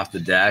 and off the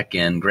deck,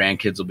 and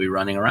grandkids will be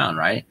running around,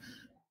 right?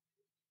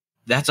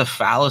 That's a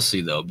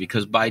fallacy though,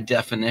 because by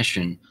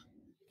definition,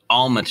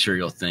 all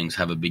material things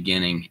have a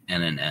beginning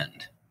and an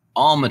end.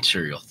 All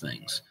material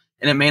things.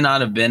 And it may not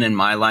have been in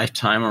my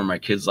lifetime or my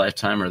kid's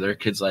lifetime or their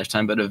kid's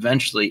lifetime, but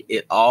eventually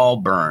it all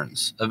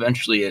burns.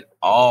 Eventually it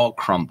all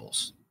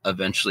crumbles.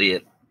 Eventually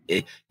it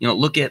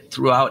look at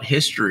throughout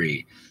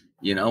history,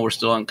 we're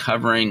still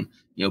uncovering,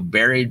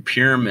 buried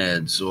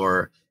pyramids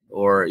or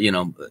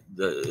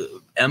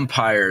the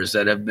empires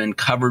that have been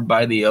covered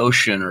by the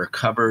ocean or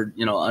covered,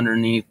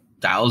 underneath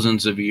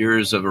thousands of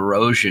years of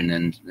erosion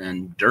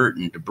and dirt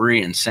and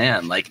debris and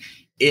sand. Like,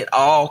 it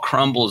all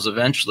crumbles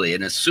eventually.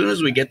 And as soon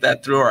as we get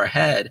that through our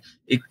head,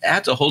 it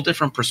adds a whole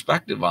different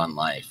perspective on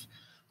life.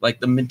 Like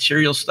the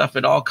material stuff,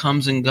 it all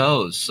comes and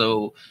goes.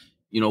 So,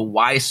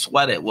 why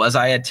sweat it? Was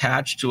I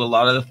attached to a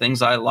lot of the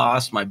things I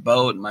lost, my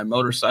boat and my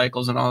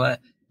motorcycles and all that?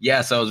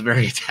 Yes, I was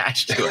very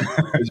attached to it.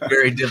 It was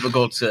very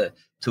difficult to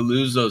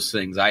lose those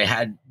things. I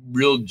had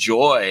real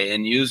joy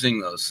in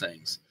using those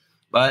things.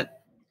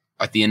 But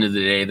at the end of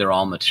the day, they're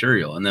all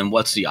material. And then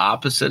what's the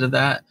opposite of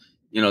that?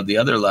 The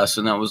other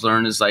lesson that was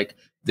learned is like,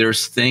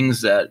 there's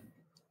things that,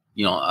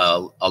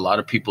 a lot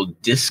of people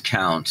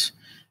discount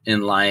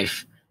in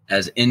life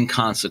as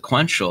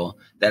inconsequential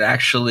that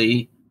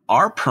actually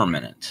are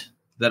permanent,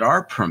 And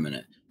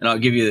I'll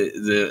give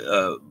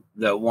you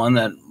the one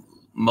that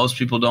most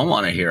people don't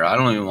want to hear. I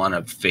don't even want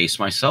to face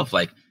myself.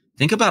 Like,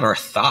 think about our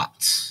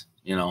thoughts,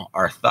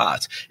 our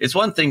thoughts. It's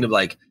one thing to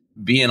like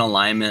be in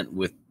alignment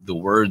with the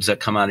words that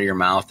come out of your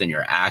mouth and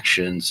your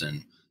actions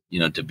and,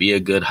 to be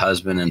a good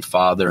husband and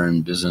father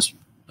and business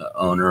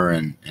owner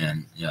and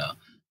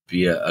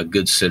be a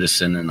good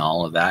citizen and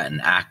all of that and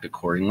act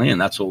accordingly.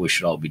 And that's what we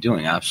should all be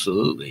doing.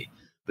 Absolutely.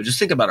 But just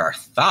think about our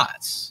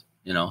thoughts,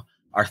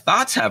 our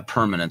thoughts have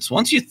permanence.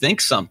 Once you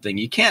think something,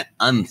 you can't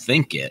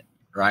unthink it,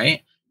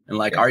 right? And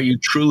like, Yeah. are you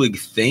truly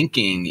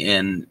thinking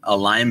in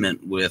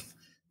alignment with,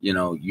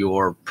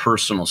 your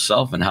personal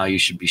self and how you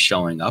should be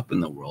showing up in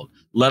the world,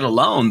 let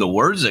alone the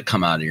words that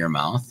come out of your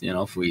mouth?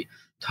 If we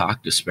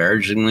talk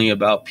disparagingly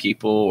about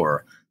people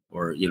or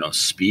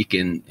speak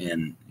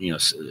in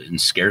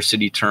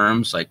scarcity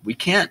terms, like, we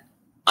can't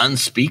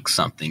unspeak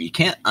something. You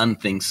can't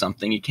unthink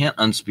something. You can't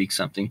unspeak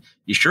something.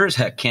 You sure as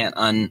heck can't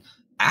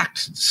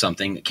act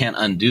something, that can't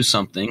undo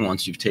something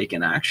once you've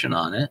taken action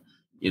on it.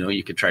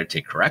 You could try to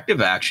take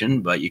corrective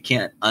action, but you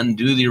can't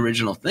undo the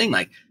original thing.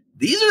 Like,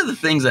 these are the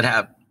things that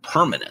have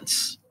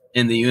permanence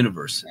in the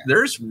universe.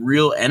 There's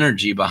real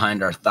energy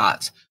behind our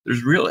thoughts.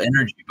 There's real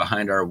energy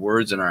behind our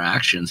words and our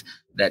actions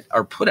that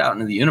are put out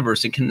into the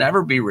universe and can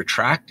never be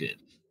retracted.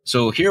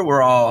 So here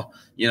we're all,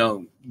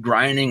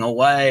 grinding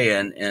away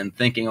and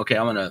thinking, okay,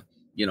 I'm going to,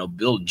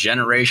 build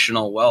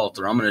generational wealth,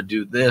 or I'm going to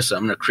do this. I'm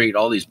going to create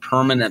all these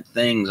permanent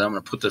things. I'm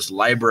going to put this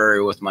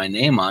library with my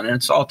name on it.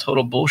 It's all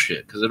total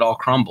bullshit because it all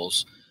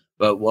crumbles.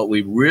 But what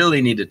we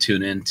really need to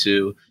tune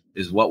into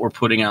is what we're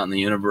putting out in the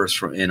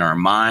universe in our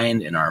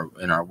mind, in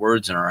our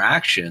words, and our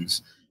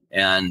actions,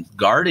 and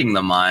guarding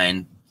the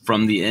mind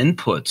from the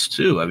inputs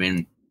too. I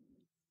mean,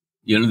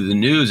 the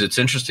news, it's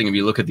interesting if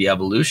you look at the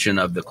evolution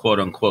of the quote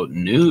unquote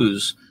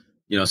news,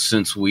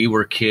 since we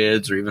were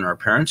kids or even our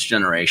parents'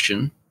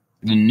 generation.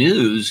 The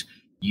news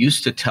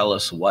used to tell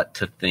us what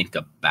to think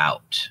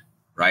about,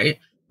 right?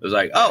 It was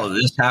like, oh,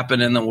 this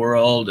happened in the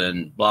world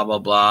and blah, blah,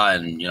 blah.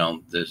 And,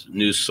 the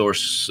news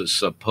source is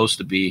supposed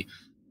to be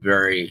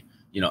very,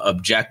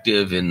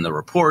 objective in the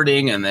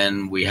reporting. And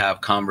then we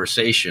have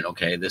conversation.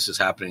 Okay, this is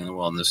happening in the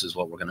world and this is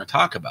what we're going to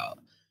talk about.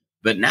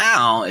 But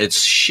now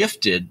it's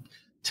shifted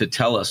to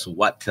tell us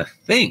what to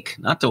think,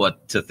 not to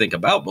what to think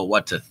about, but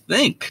what to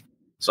think.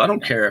 So I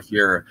don't care if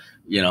you're,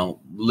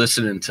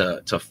 listening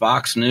to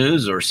Fox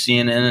News or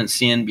CNN and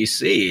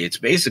CNBC. It's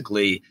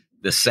basically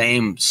the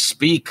same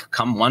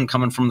one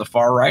coming from the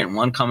far right and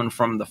one coming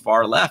from the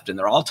far left. And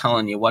they're all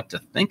telling you what to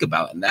think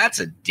about. And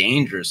that's a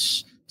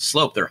dangerous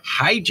slope.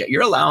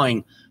 You're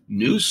allowing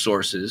news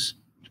sources,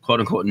 quote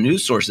unquote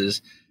news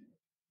sources,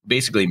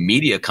 basically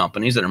media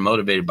companies that are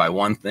motivated by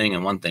one thing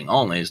and one thing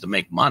only, is to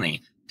make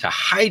money, to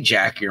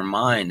hijack your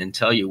mind and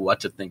tell you what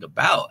to think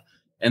about.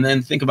 And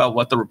then think about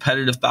what the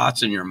repetitive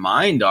thoughts in your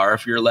mind are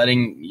if you're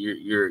letting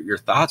your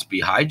thoughts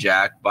be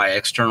hijacked by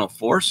external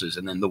forces,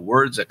 and then the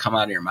words that come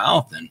out of your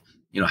mouth and,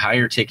 how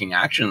you're taking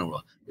action in the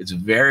world. It's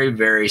very,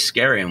 very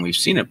scary. And we've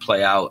seen it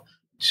play out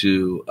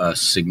to a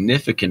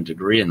significant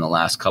degree in the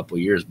last couple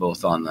of years,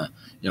 both on the,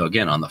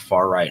 again, on the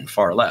far right and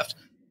far left.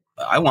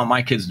 I want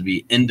my kids to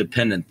be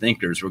independent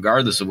thinkers,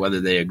 regardless of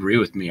whether they agree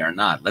with me or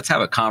not. Let's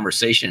have a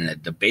conversation and a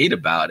debate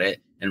about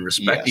it and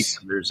respect each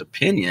other's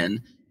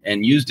opinion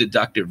and use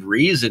deductive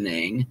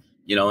reasoning,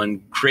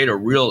 and create a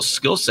real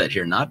skill set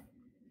here, not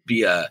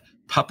be a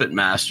puppet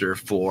master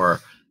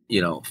for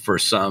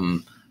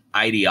some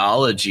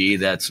ideology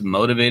that's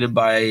motivated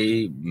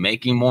by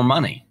making more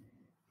money.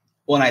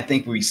 Well, and I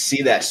think we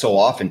see that so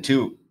often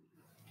too.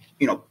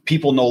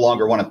 People no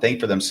longer want to think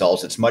for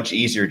themselves. It's much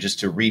easier just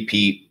to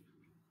repeat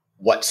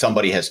what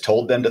somebody has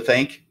told them to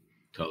think.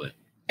 Totally.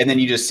 And then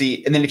you just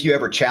see, and then if you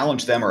ever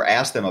challenge them or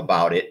ask them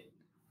about it,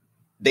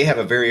 they have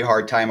a very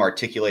hard time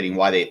articulating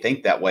why they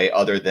think that way,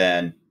 other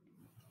than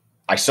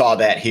I saw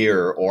that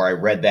here or I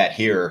read that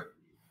here.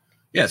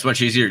 Yeah, it's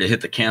much easier to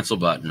hit the cancel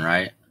button,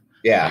 right?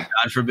 Yeah. Like,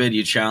 God forbid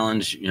you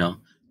challenge,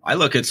 I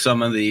look at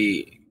some of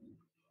the,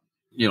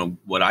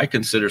 what I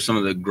consider some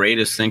of the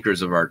greatest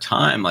thinkers of our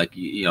time. Like,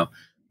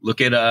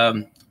 look at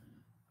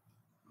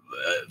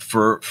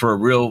for a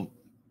real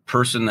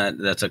person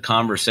that's a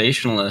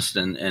conversationalist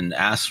and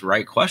asks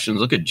right questions.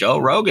 Look at Joe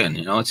Rogan.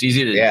 It's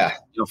easy to,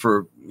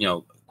 for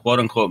quote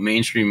unquote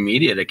mainstream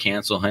media to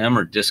cancel him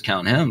or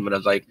discount him. But I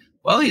was like,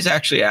 well, he's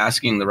actually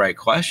asking the right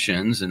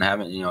questions and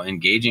having,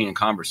 engaging in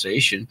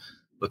conversation.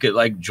 Look at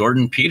like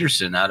Jordan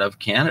Peterson out of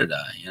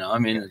Canada.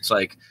 It's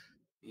like,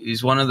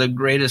 he's one of the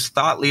greatest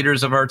thought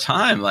leaders of our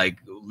time. Like,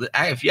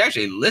 if you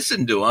actually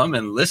listen to him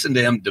and listen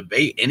to him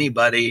debate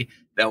anybody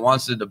that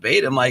wants to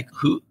debate him, like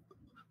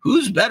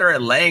who's better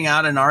at laying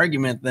out an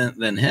argument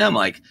than him?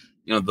 Like,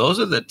 those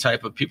are the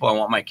type of people I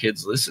want my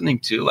kids listening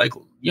to. Like,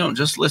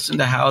 just listen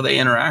to how they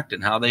interact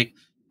and how they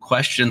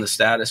question the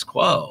status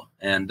quo.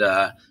 And,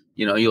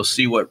 you'll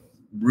see what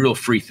real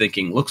free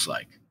thinking looks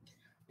like.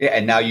 Yeah.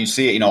 And now you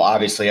see it,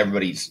 obviously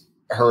everybody's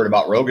heard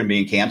about Rogan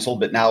being canceled,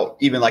 but now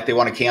even like they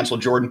want to cancel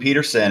Jordan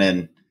Peterson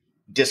and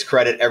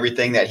discredit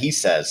everything that he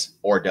says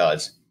or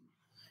does.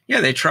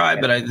 Yeah, they try,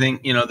 but I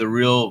think, the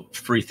real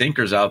free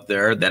thinkers out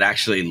there that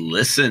actually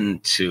listen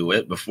to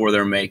it before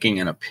they're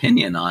making an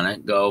opinion on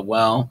it go,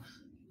 well,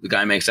 the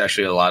guy makes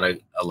actually a lot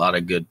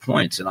of good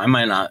points. And I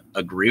might not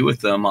agree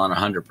with them on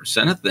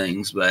 100% of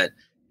things, but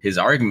his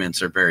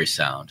arguments are very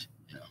sound.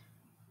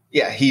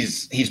 Yeah,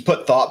 he's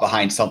put thought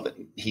behind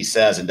something he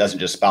says and doesn't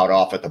just spout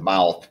off at the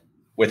mouth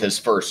with his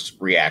first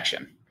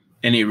reaction.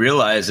 And he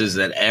realizes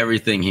that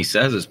everything he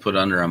says is put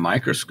under a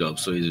microscope.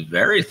 So he's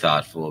very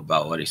thoughtful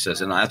about what he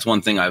says. And that's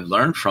one thing I've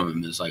learned from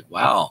him is like,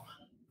 wow,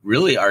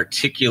 really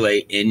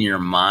articulate in your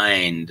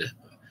mind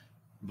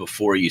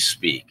before you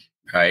speak,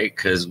 right?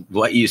 Because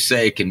what you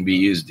say can be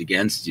used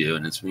against you,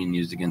 and it's being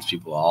used against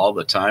people all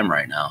the time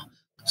right now.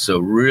 So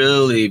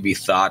really be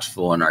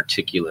thoughtful and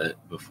articulate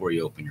before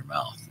you open your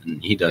mouth.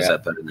 And he does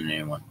that better than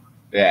anyone.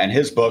 Yeah. And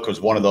his book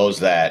was one of those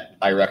that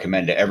I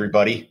recommend to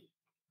everybody.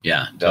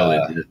 Yeah,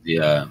 totally.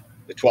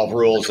 The 12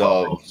 rules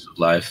of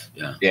life.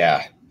 Yeah.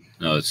 Yeah.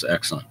 No, it's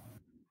excellent.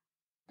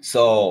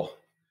 So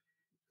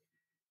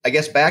I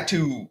guess back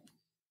to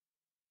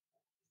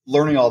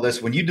learning all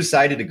this, when you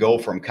decided to go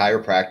from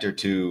chiropractor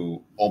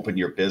to open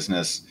your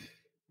business,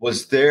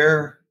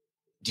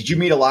 did you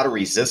meet a lot of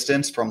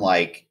resistance from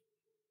like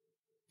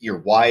your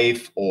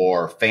wife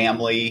or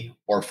family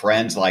or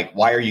friends? Like,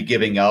 why are you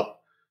giving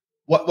up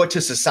what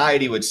to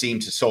society would seem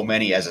to so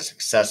many as it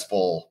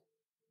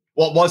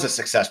was a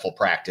successful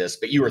practice,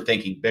 but you were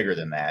thinking bigger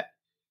than that?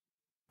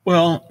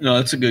 Well,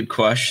 that's a good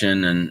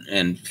question.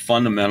 And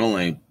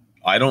fundamentally,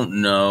 I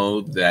don't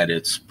know that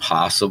it's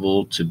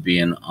possible to be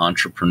an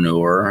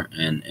entrepreneur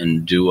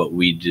and do what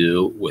we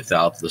do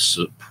without the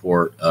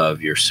support of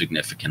your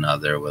significant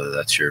other, whether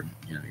that's your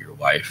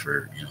wife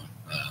or,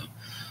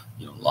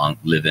 long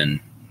living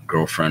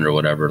girlfriend or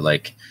whatever.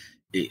 Like,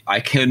 I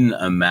couldn't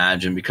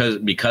imagine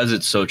because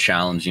it's so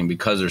challenging,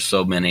 because there's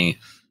so many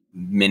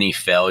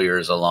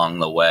failures along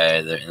the way,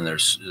 and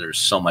there's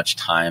so much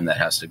time that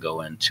has to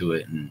go into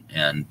it,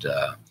 and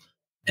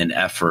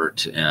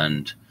effort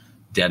and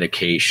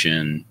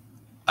dedication.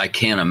 I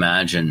can't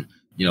imagine,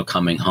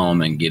 coming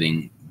home and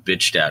getting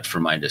bitched at for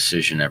my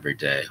decision every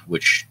day,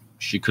 which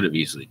she could have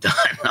easily done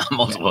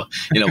multiple,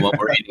 when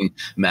we're eating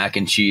mac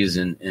and cheese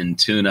and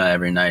tuna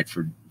every night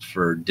for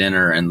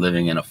dinner and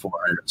living in a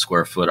 400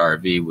 square foot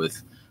RV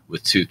with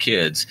 2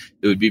 kids,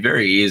 it would be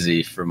very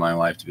easy for my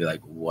wife to be like,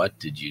 what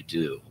did you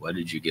do? What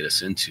did you get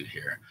us into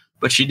here?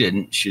 But she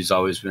didn't. She's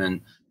always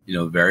been,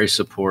 very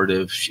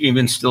supportive.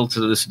 Even still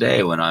to this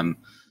day, when I'm,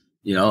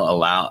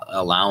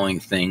 allowing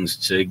things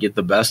to get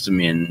the best of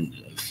me and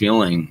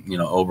feeling,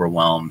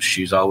 overwhelmed,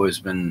 she's always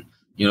been,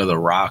 the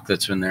rock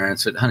that's been there and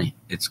said, honey,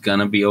 it's going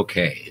to be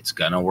okay. It's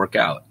going to work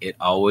out. It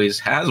always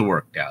has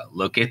worked out.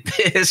 Look at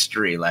the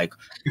history. Like,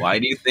 why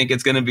do you think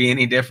it's going to be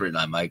any different?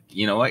 I'm like,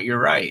 you know what? You're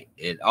right.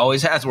 It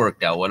always has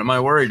worked out. What am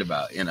I worried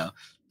about?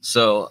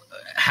 So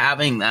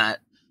having that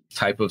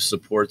type of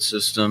support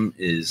system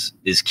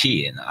is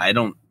key. And I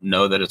don't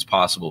know that it's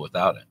possible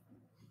without it.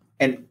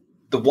 And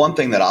the one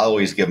thing that I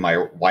always give my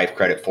wife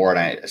credit for, and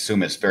I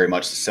assume it's very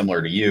much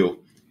similar to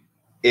you,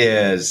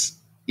 is,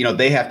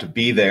 they have to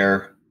be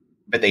there,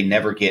 but they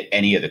never get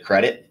any of the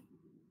credit.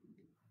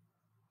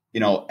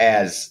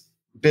 As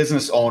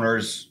business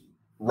owners,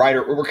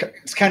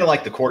 it's kind of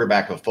like the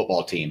quarterback of a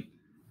football team.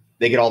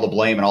 They get all the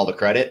blame and all the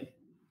credit.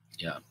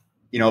 Yeah.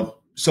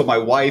 So my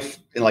wife,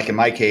 like in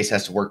my case,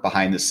 has to work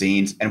behind the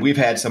scenes. And we've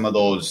had some of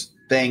those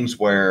things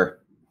where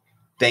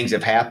things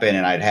have happened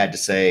and I'd had to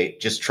say,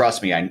 just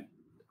trust me. I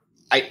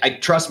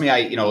trust me.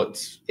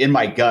 It's in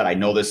my gut. I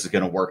know this is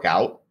going to work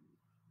out.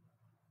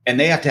 And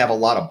they have to have a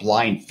lot of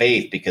blind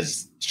faith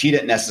because she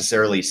didn't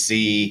necessarily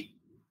see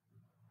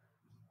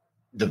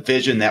the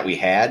vision that we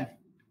had.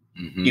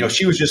 Mm-hmm.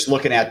 She was just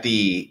looking at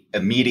the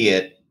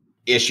immediate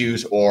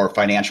issues or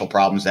financial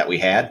problems that we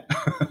had.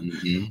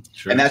 Mm-hmm.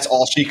 Sure. And that's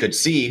all she could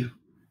see.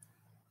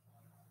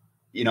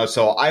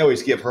 So I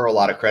always give her a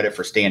lot of credit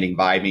for standing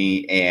by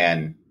me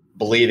and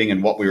believing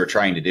in what we were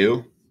trying to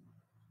do.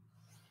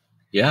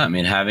 Yeah. I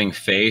mean, having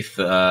faith,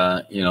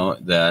 that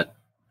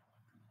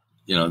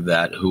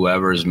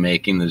whoever is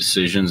making the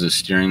decisions is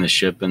steering the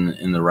ship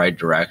in the right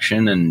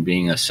direction, and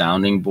being a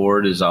sounding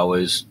board is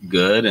always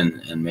good,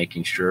 and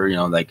making sure,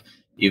 like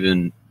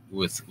even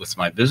with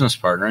my business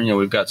partner,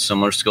 we've got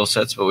similar skill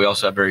sets, but we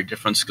also have very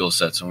different skill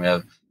sets, and we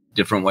have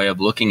different way of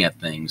looking at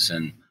things.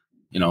 And,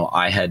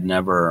 I had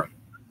never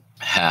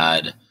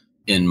had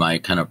in my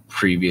kind of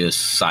previous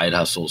side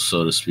hustles,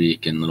 so to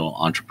speak, and little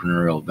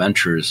entrepreneurial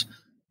ventures,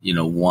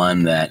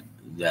 one that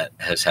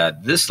has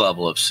had this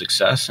level of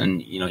success.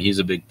 And, he's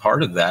a big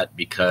part of that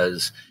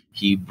because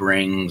he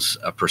brings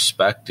a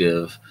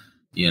perspective,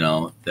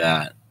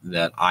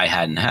 that I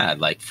hadn't had.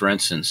 Like, for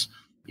instance,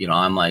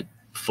 I'm like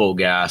full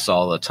gas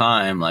all the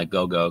time, like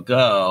go, go,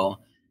 go.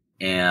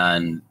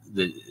 And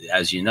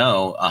as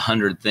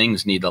 100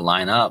 things need to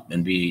line up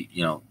and be,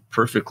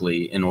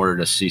 perfectly in order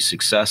to see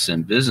success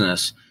in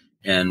business.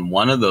 And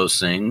one of those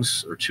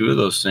things or two of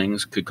those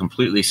things could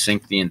completely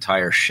sink the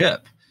entire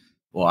ship.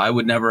 Well, I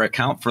would never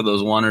account for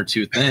those 1 or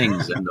 2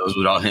 things, and those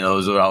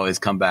would always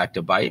come back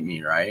to bite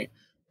me, right?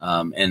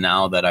 And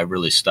now that I've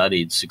really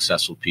studied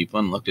successful people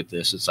and looked at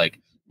this, it's like,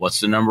 what's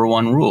the number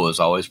 1 rule?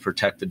 Is always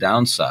protect the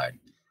downside,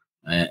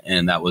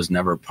 and that was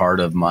never part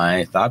of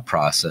my thought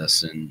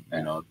process, and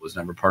it was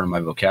never part of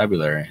my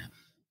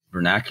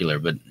vernacular.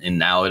 But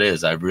now it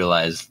is. I've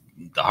realized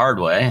the hard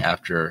way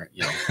after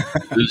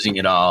losing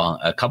it all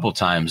a couple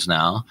times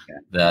now,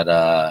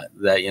 that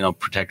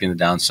protecting the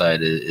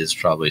downside is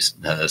probably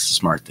a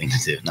smart thing to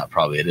do. Not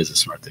probably, it is a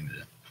smart thing to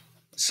do.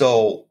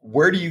 So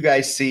where do you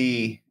guys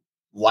see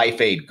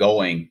Life Aid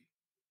going?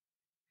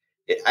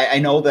 I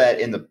know that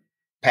in the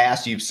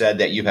past you've said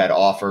that you've had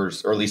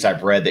offers, or at least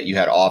I've read that you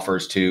had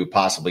offers to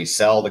possibly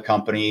sell the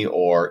company,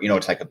 or,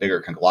 it's like a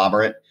bigger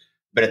conglomerate.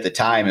 But at the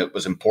time, it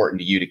was important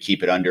to you to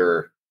keep it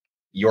under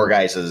your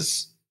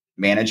guys'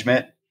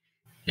 management.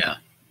 Yeah.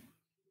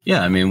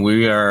 Yeah. I mean,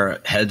 we are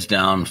heads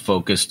down,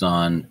 focused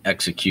on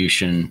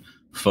execution,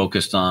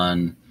 focused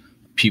on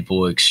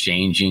people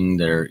exchanging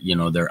their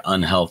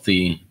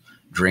unhealthy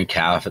drink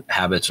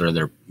habits,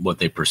 or what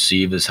they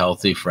perceive as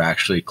healthy, for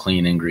actually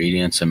clean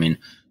ingredients. I mean,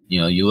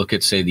 you look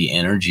at, say, the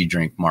energy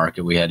drink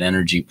market. We had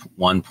Energy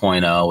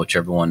 1.0, which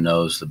everyone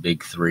knows, the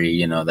big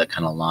three, that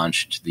kind of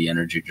launched the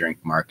energy drink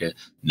market.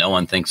 No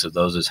one thinks of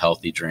those as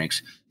healthy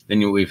drinks.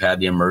 Then we've had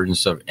the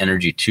emergence of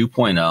Energy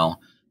 2.0,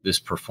 this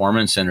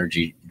performance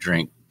energy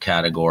drink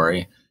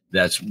category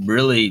that's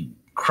really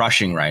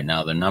crushing right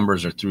now. The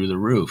numbers are through the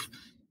roof,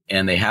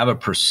 and they have a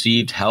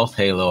perceived health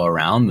halo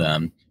around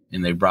them.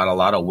 And they brought a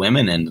lot of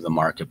women into the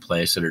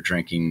marketplace that are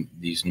drinking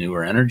these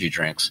newer energy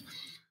drinks.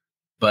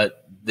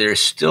 But they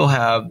still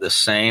have the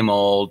same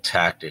old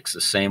tactics,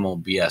 the same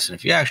old BS. And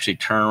if you actually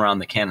turn around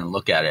the can and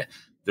look at it,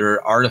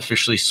 they're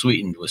artificially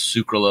sweetened with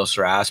sucralose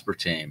or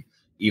aspartame,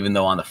 even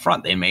though on the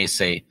front they may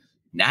say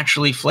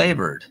naturally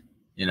flavored,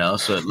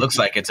 so it looks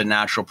like it's a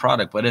natural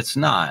product, but it's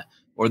not.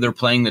 Or they're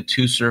playing the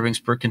 2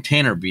 servings per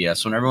container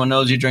BS when everyone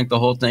knows you drink the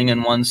whole thing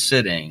in one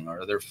sitting.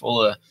 Or they're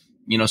full of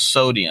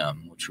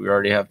sodium, which we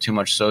already have too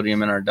much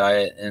sodium in our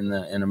diet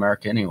in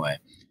America anyway.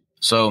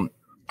 So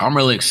I'm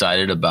really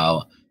excited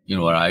about,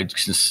 what I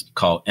just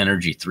call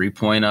Energy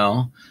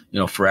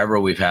 3.0. Forever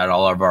we've had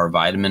all of our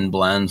vitamin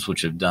blends,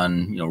 which have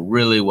done,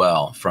 really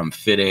well, from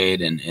Fit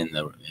Aid and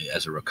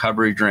as a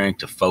recovery drink,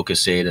 to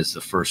Focus Aid as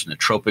the first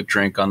nootropic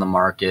drink on the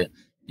market,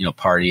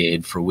 Party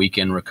Aid for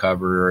weekend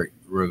recovery,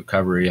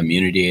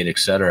 Immunity Aid,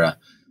 etc.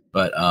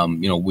 But,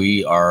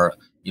 we are,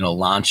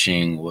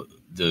 launching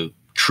a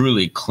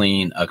truly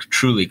clean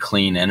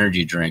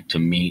energy drink to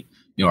meet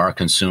our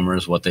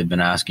consumers, what they've been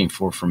asking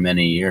for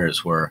many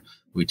years, where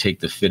we take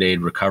the Fit Aid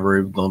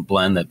recovery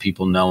blend that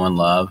people know and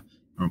love.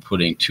 We're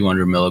putting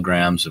 200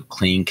 milligrams of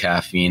clean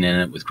caffeine in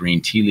it with green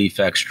tea leaf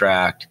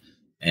extract,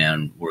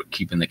 and we're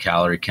keeping the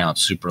calorie count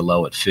super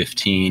low at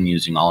 15,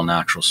 using all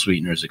natural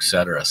sweeteners,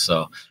 etc.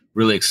 So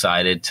really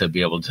excited to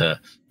be able to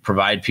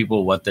provide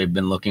people what they've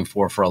been looking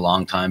for a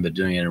long time, but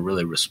doing it in a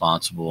really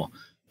responsible,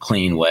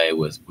 clean way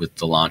with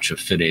the launch of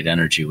Fit Aid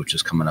Energy, which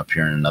is coming up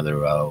here in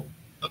another a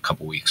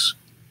couple weeks.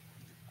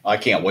 I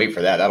can't wait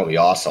for that. That'll be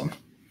awesome.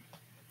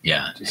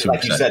 Yeah.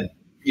 Like you said,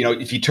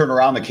 if you turn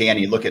around the can,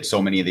 you look at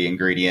so many of the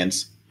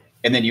ingredients,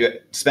 and then you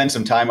spend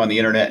some time on the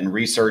internet and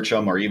research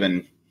them, or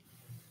even,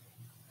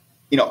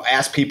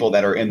 ask people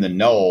that are in the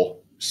know.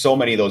 So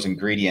many of those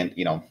ingredients,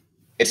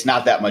 it's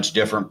not that much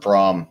different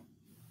from,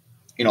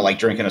 like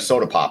drinking a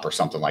soda pop or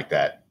something like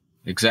that.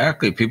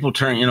 Exactly. People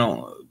turn,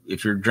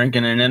 if you're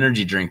drinking an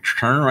energy drink,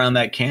 turn around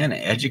that can,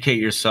 educate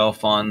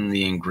yourself on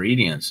the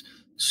ingredients.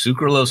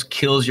 Sucralose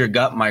kills your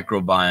gut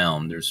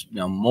microbiome. There's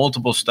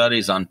multiple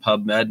studies on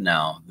PubMed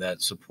now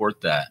that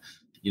support that.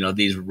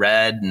 These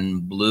red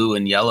and blue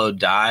and yellow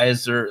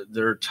dyes,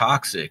 they're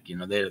toxic.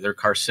 They're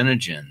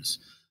carcinogens.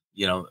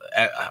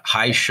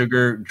 High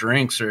sugar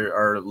drinks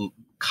are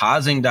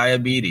causing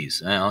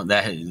diabetes.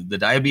 That the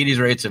diabetes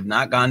rates have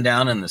not gone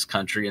down in this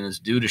country, and it's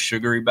due to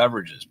sugary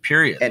beverages.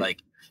 Period. And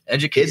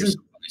educate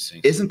yourself on these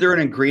things. Isn't there an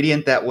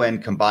ingredient that, when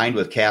combined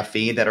with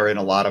caffeine, that are in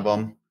a lot of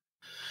them?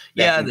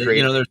 Yeah,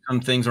 there's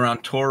some things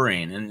around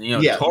taurine, and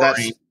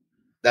taurine.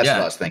 That's what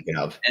I was thinking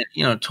of.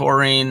 And,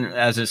 taurine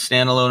as a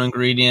standalone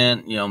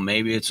ingredient,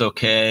 maybe it's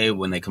okay.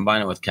 When they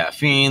combine it with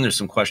caffeine, there's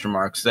some question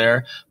marks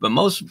there. But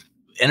most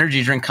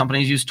energy drink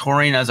companies use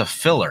taurine as a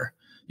filler,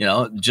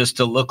 just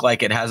to look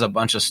like it has a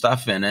bunch of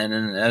stuff in it,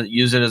 and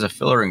use it as a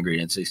filler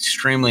ingredient. It's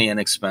extremely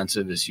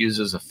inexpensive. It's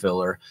used as a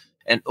filler,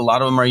 and a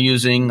lot of them are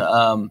using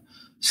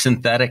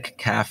synthetic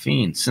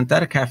caffeine.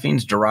 Synthetic caffeine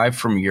is derived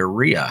from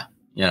urea.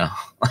 I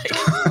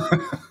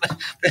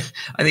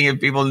think if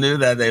people knew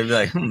that, they'd be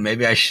like,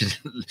 maybe I should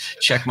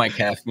check my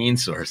caffeine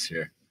source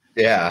here.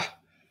 Yeah,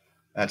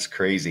 that's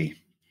crazy.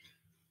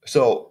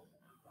 So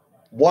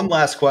one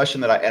last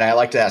question that I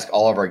like to ask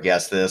all of our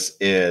guests this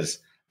is,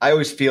 I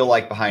always feel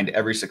like behind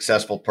every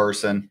successful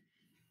person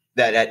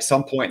that at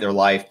some point in their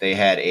life, they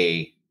had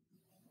a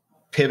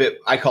pivot.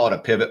 I call it a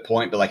pivot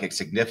point, but like a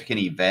significant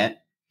event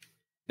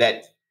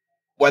that,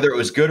 whether it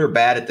was good or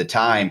bad at the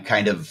time,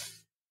 kind of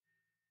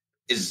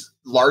is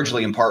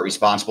largely in part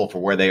responsible for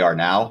where they are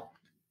now.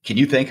 Can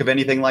you think of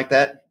anything like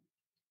that?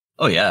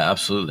 Oh yeah,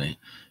 absolutely.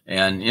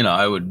 And,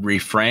 I would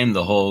reframe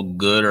the whole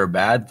good or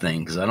bad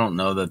thing, because I don't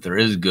know that there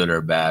is good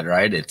or bad,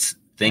 right? It's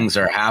things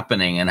are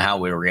happening, and how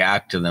we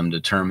react to them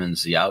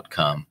determines the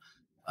outcome.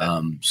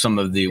 Some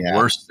of the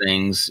worst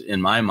things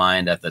in my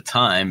mind at the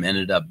time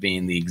ended up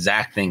being the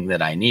exact thing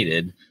that I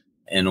needed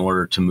in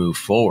order to move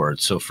forward.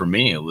 So for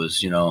me, it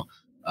was,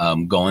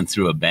 going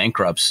through a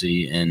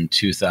bankruptcy in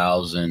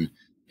 2000,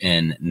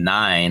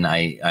 2009,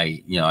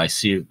 I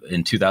see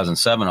in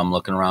 2007, I'm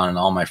looking around and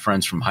all my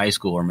friends from high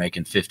school are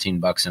making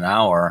 $15 an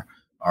hour,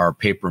 are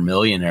paper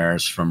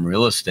millionaires from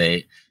real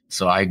estate.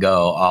 So I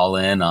go all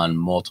in on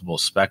multiple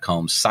spec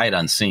homes, sight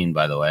unseen,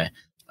 by the way,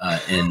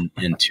 in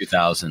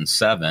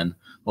 2007.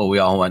 Well, we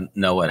all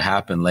know what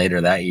happened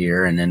later that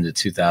year and into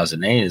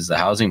 2008 is the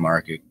housing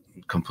market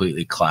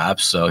completely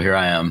collapsed. So here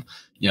I am,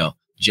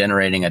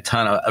 generating a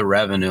ton of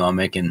revenue. I'm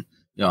making,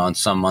 on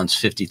some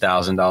months,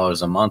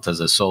 $50,000 a month as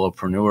a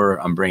solopreneur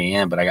I'm bringing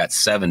in, but I got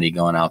 70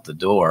 going out the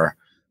door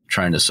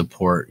trying to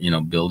support,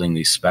 building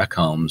these spec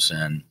homes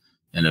and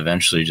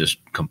eventually just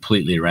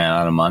completely ran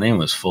out of money and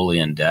was fully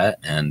in debt.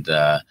 And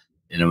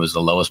it was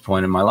the lowest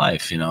point in my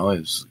life.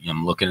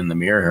 I'm looking in the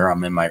mirror here.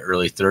 I'm in my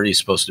early 30s,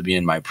 supposed to be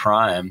in my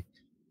prime.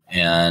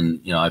 And,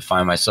 I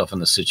find myself in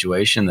the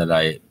situation that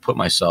I put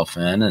myself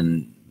in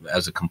and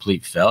as a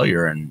complete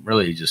failure, and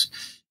really just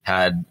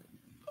had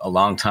a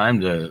long time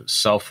to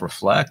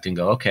self-reflect and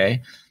go,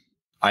 okay,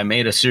 I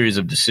made a series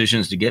of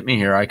decisions to get me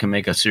here. I can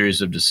make a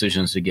series of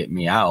decisions to get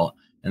me out.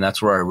 And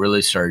that's where I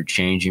really started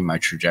changing my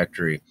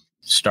trajectory,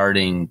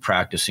 starting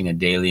practicing a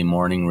daily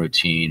morning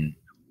routine,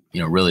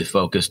 really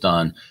focused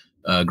on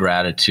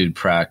gratitude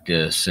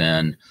practice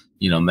and,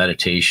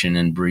 meditation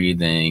and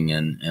breathing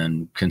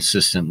and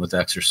consistent with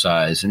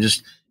exercise and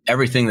just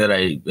everything that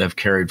I have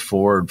carried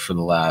forward for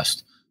the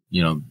last,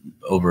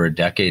 over a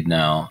decade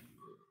now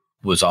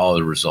was all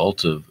a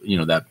result of,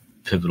 that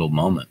pivotal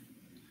moment.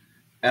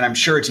 And I'm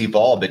sure it's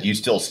evolved, but you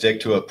still stick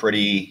to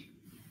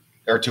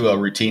a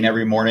routine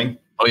every morning?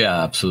 Oh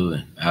yeah,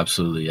 absolutely.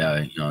 Absolutely.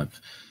 Yeah.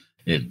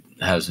 It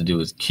has to do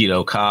with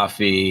keto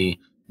coffee,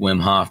 Wim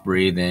Hof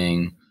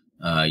breathing,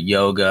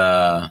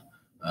 yoga,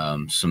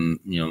 some,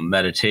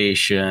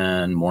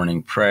 meditation,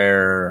 morning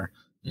prayer,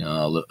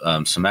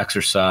 some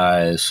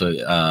exercise.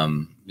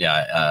 So,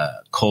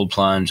 cold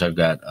plunge. I've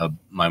got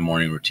my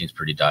morning routine's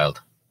pretty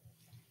dialed.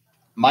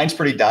 Mine's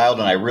pretty dialed,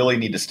 and I really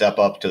need to step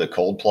up to the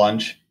cold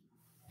plunge.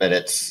 But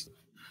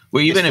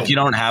even if you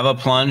don't have a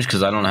plunge,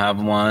 because I don't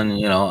have one,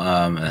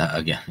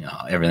 again,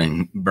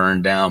 everything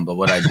burned down. But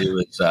what I do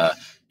is,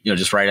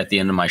 just right at the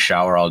end of my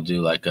shower, I'll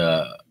do like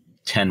a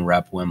 10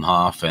 rep Wim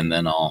Hof, and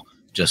then I'll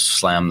just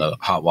slam the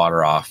hot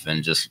water off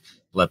and just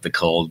let the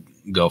cold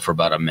go for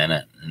about a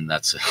minute. And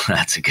that's a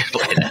good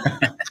way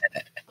to.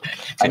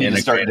 I need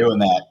to start doing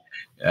that.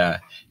 Yeah,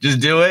 just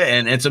do it.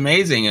 And it's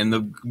amazing. And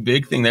the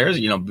big thing there is,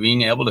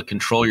 being able to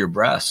control your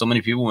breath. So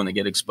many people, when they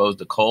get exposed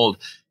to cold,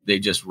 they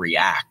just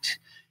react,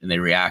 and they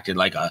react in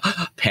like a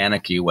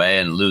panicky way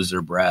and lose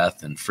their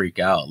breath and freak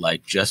out.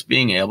 Like just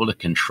being able to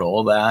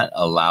control that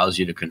allows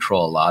you to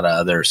control a lot of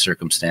other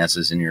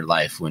circumstances in your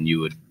life. When you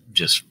would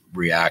just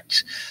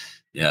react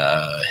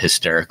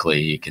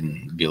hysterically, you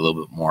can be a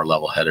little bit more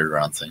level-headed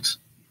around things.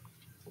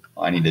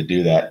 I need to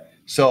do that.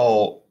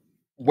 So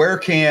where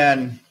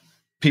can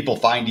people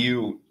find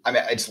you? I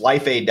mean, it's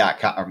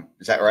lifeaid.com.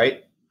 Is that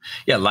right?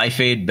 Yeah.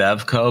 Lifeaid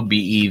Bevco,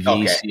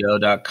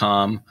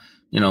 BEVCO.com.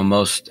 We're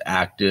most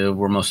active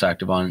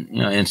on,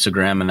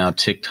 Instagram and now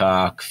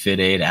TikTok.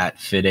 FitAid at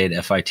FitAid,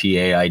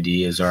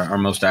 FITAID is our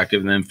most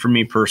active. And then for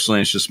me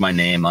personally, it's just my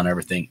name on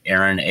everything.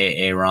 Aaron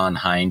Hinde,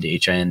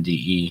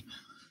 HINDE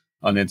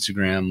on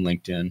Instagram,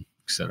 LinkedIn,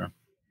 etc.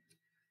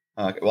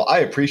 Well, I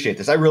appreciate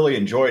this. I really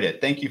enjoyed it.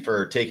 Thank you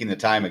for taking the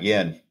time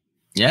again.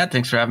 Yeah.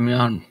 Thanks for having me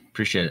on.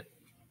 Appreciate it.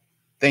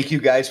 Thank you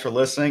guys for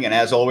listening. And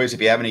as always,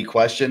 if you have any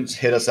questions,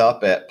 hit us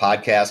up at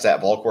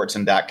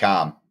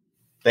podcast@volquartsen.com.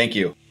 Thank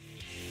you.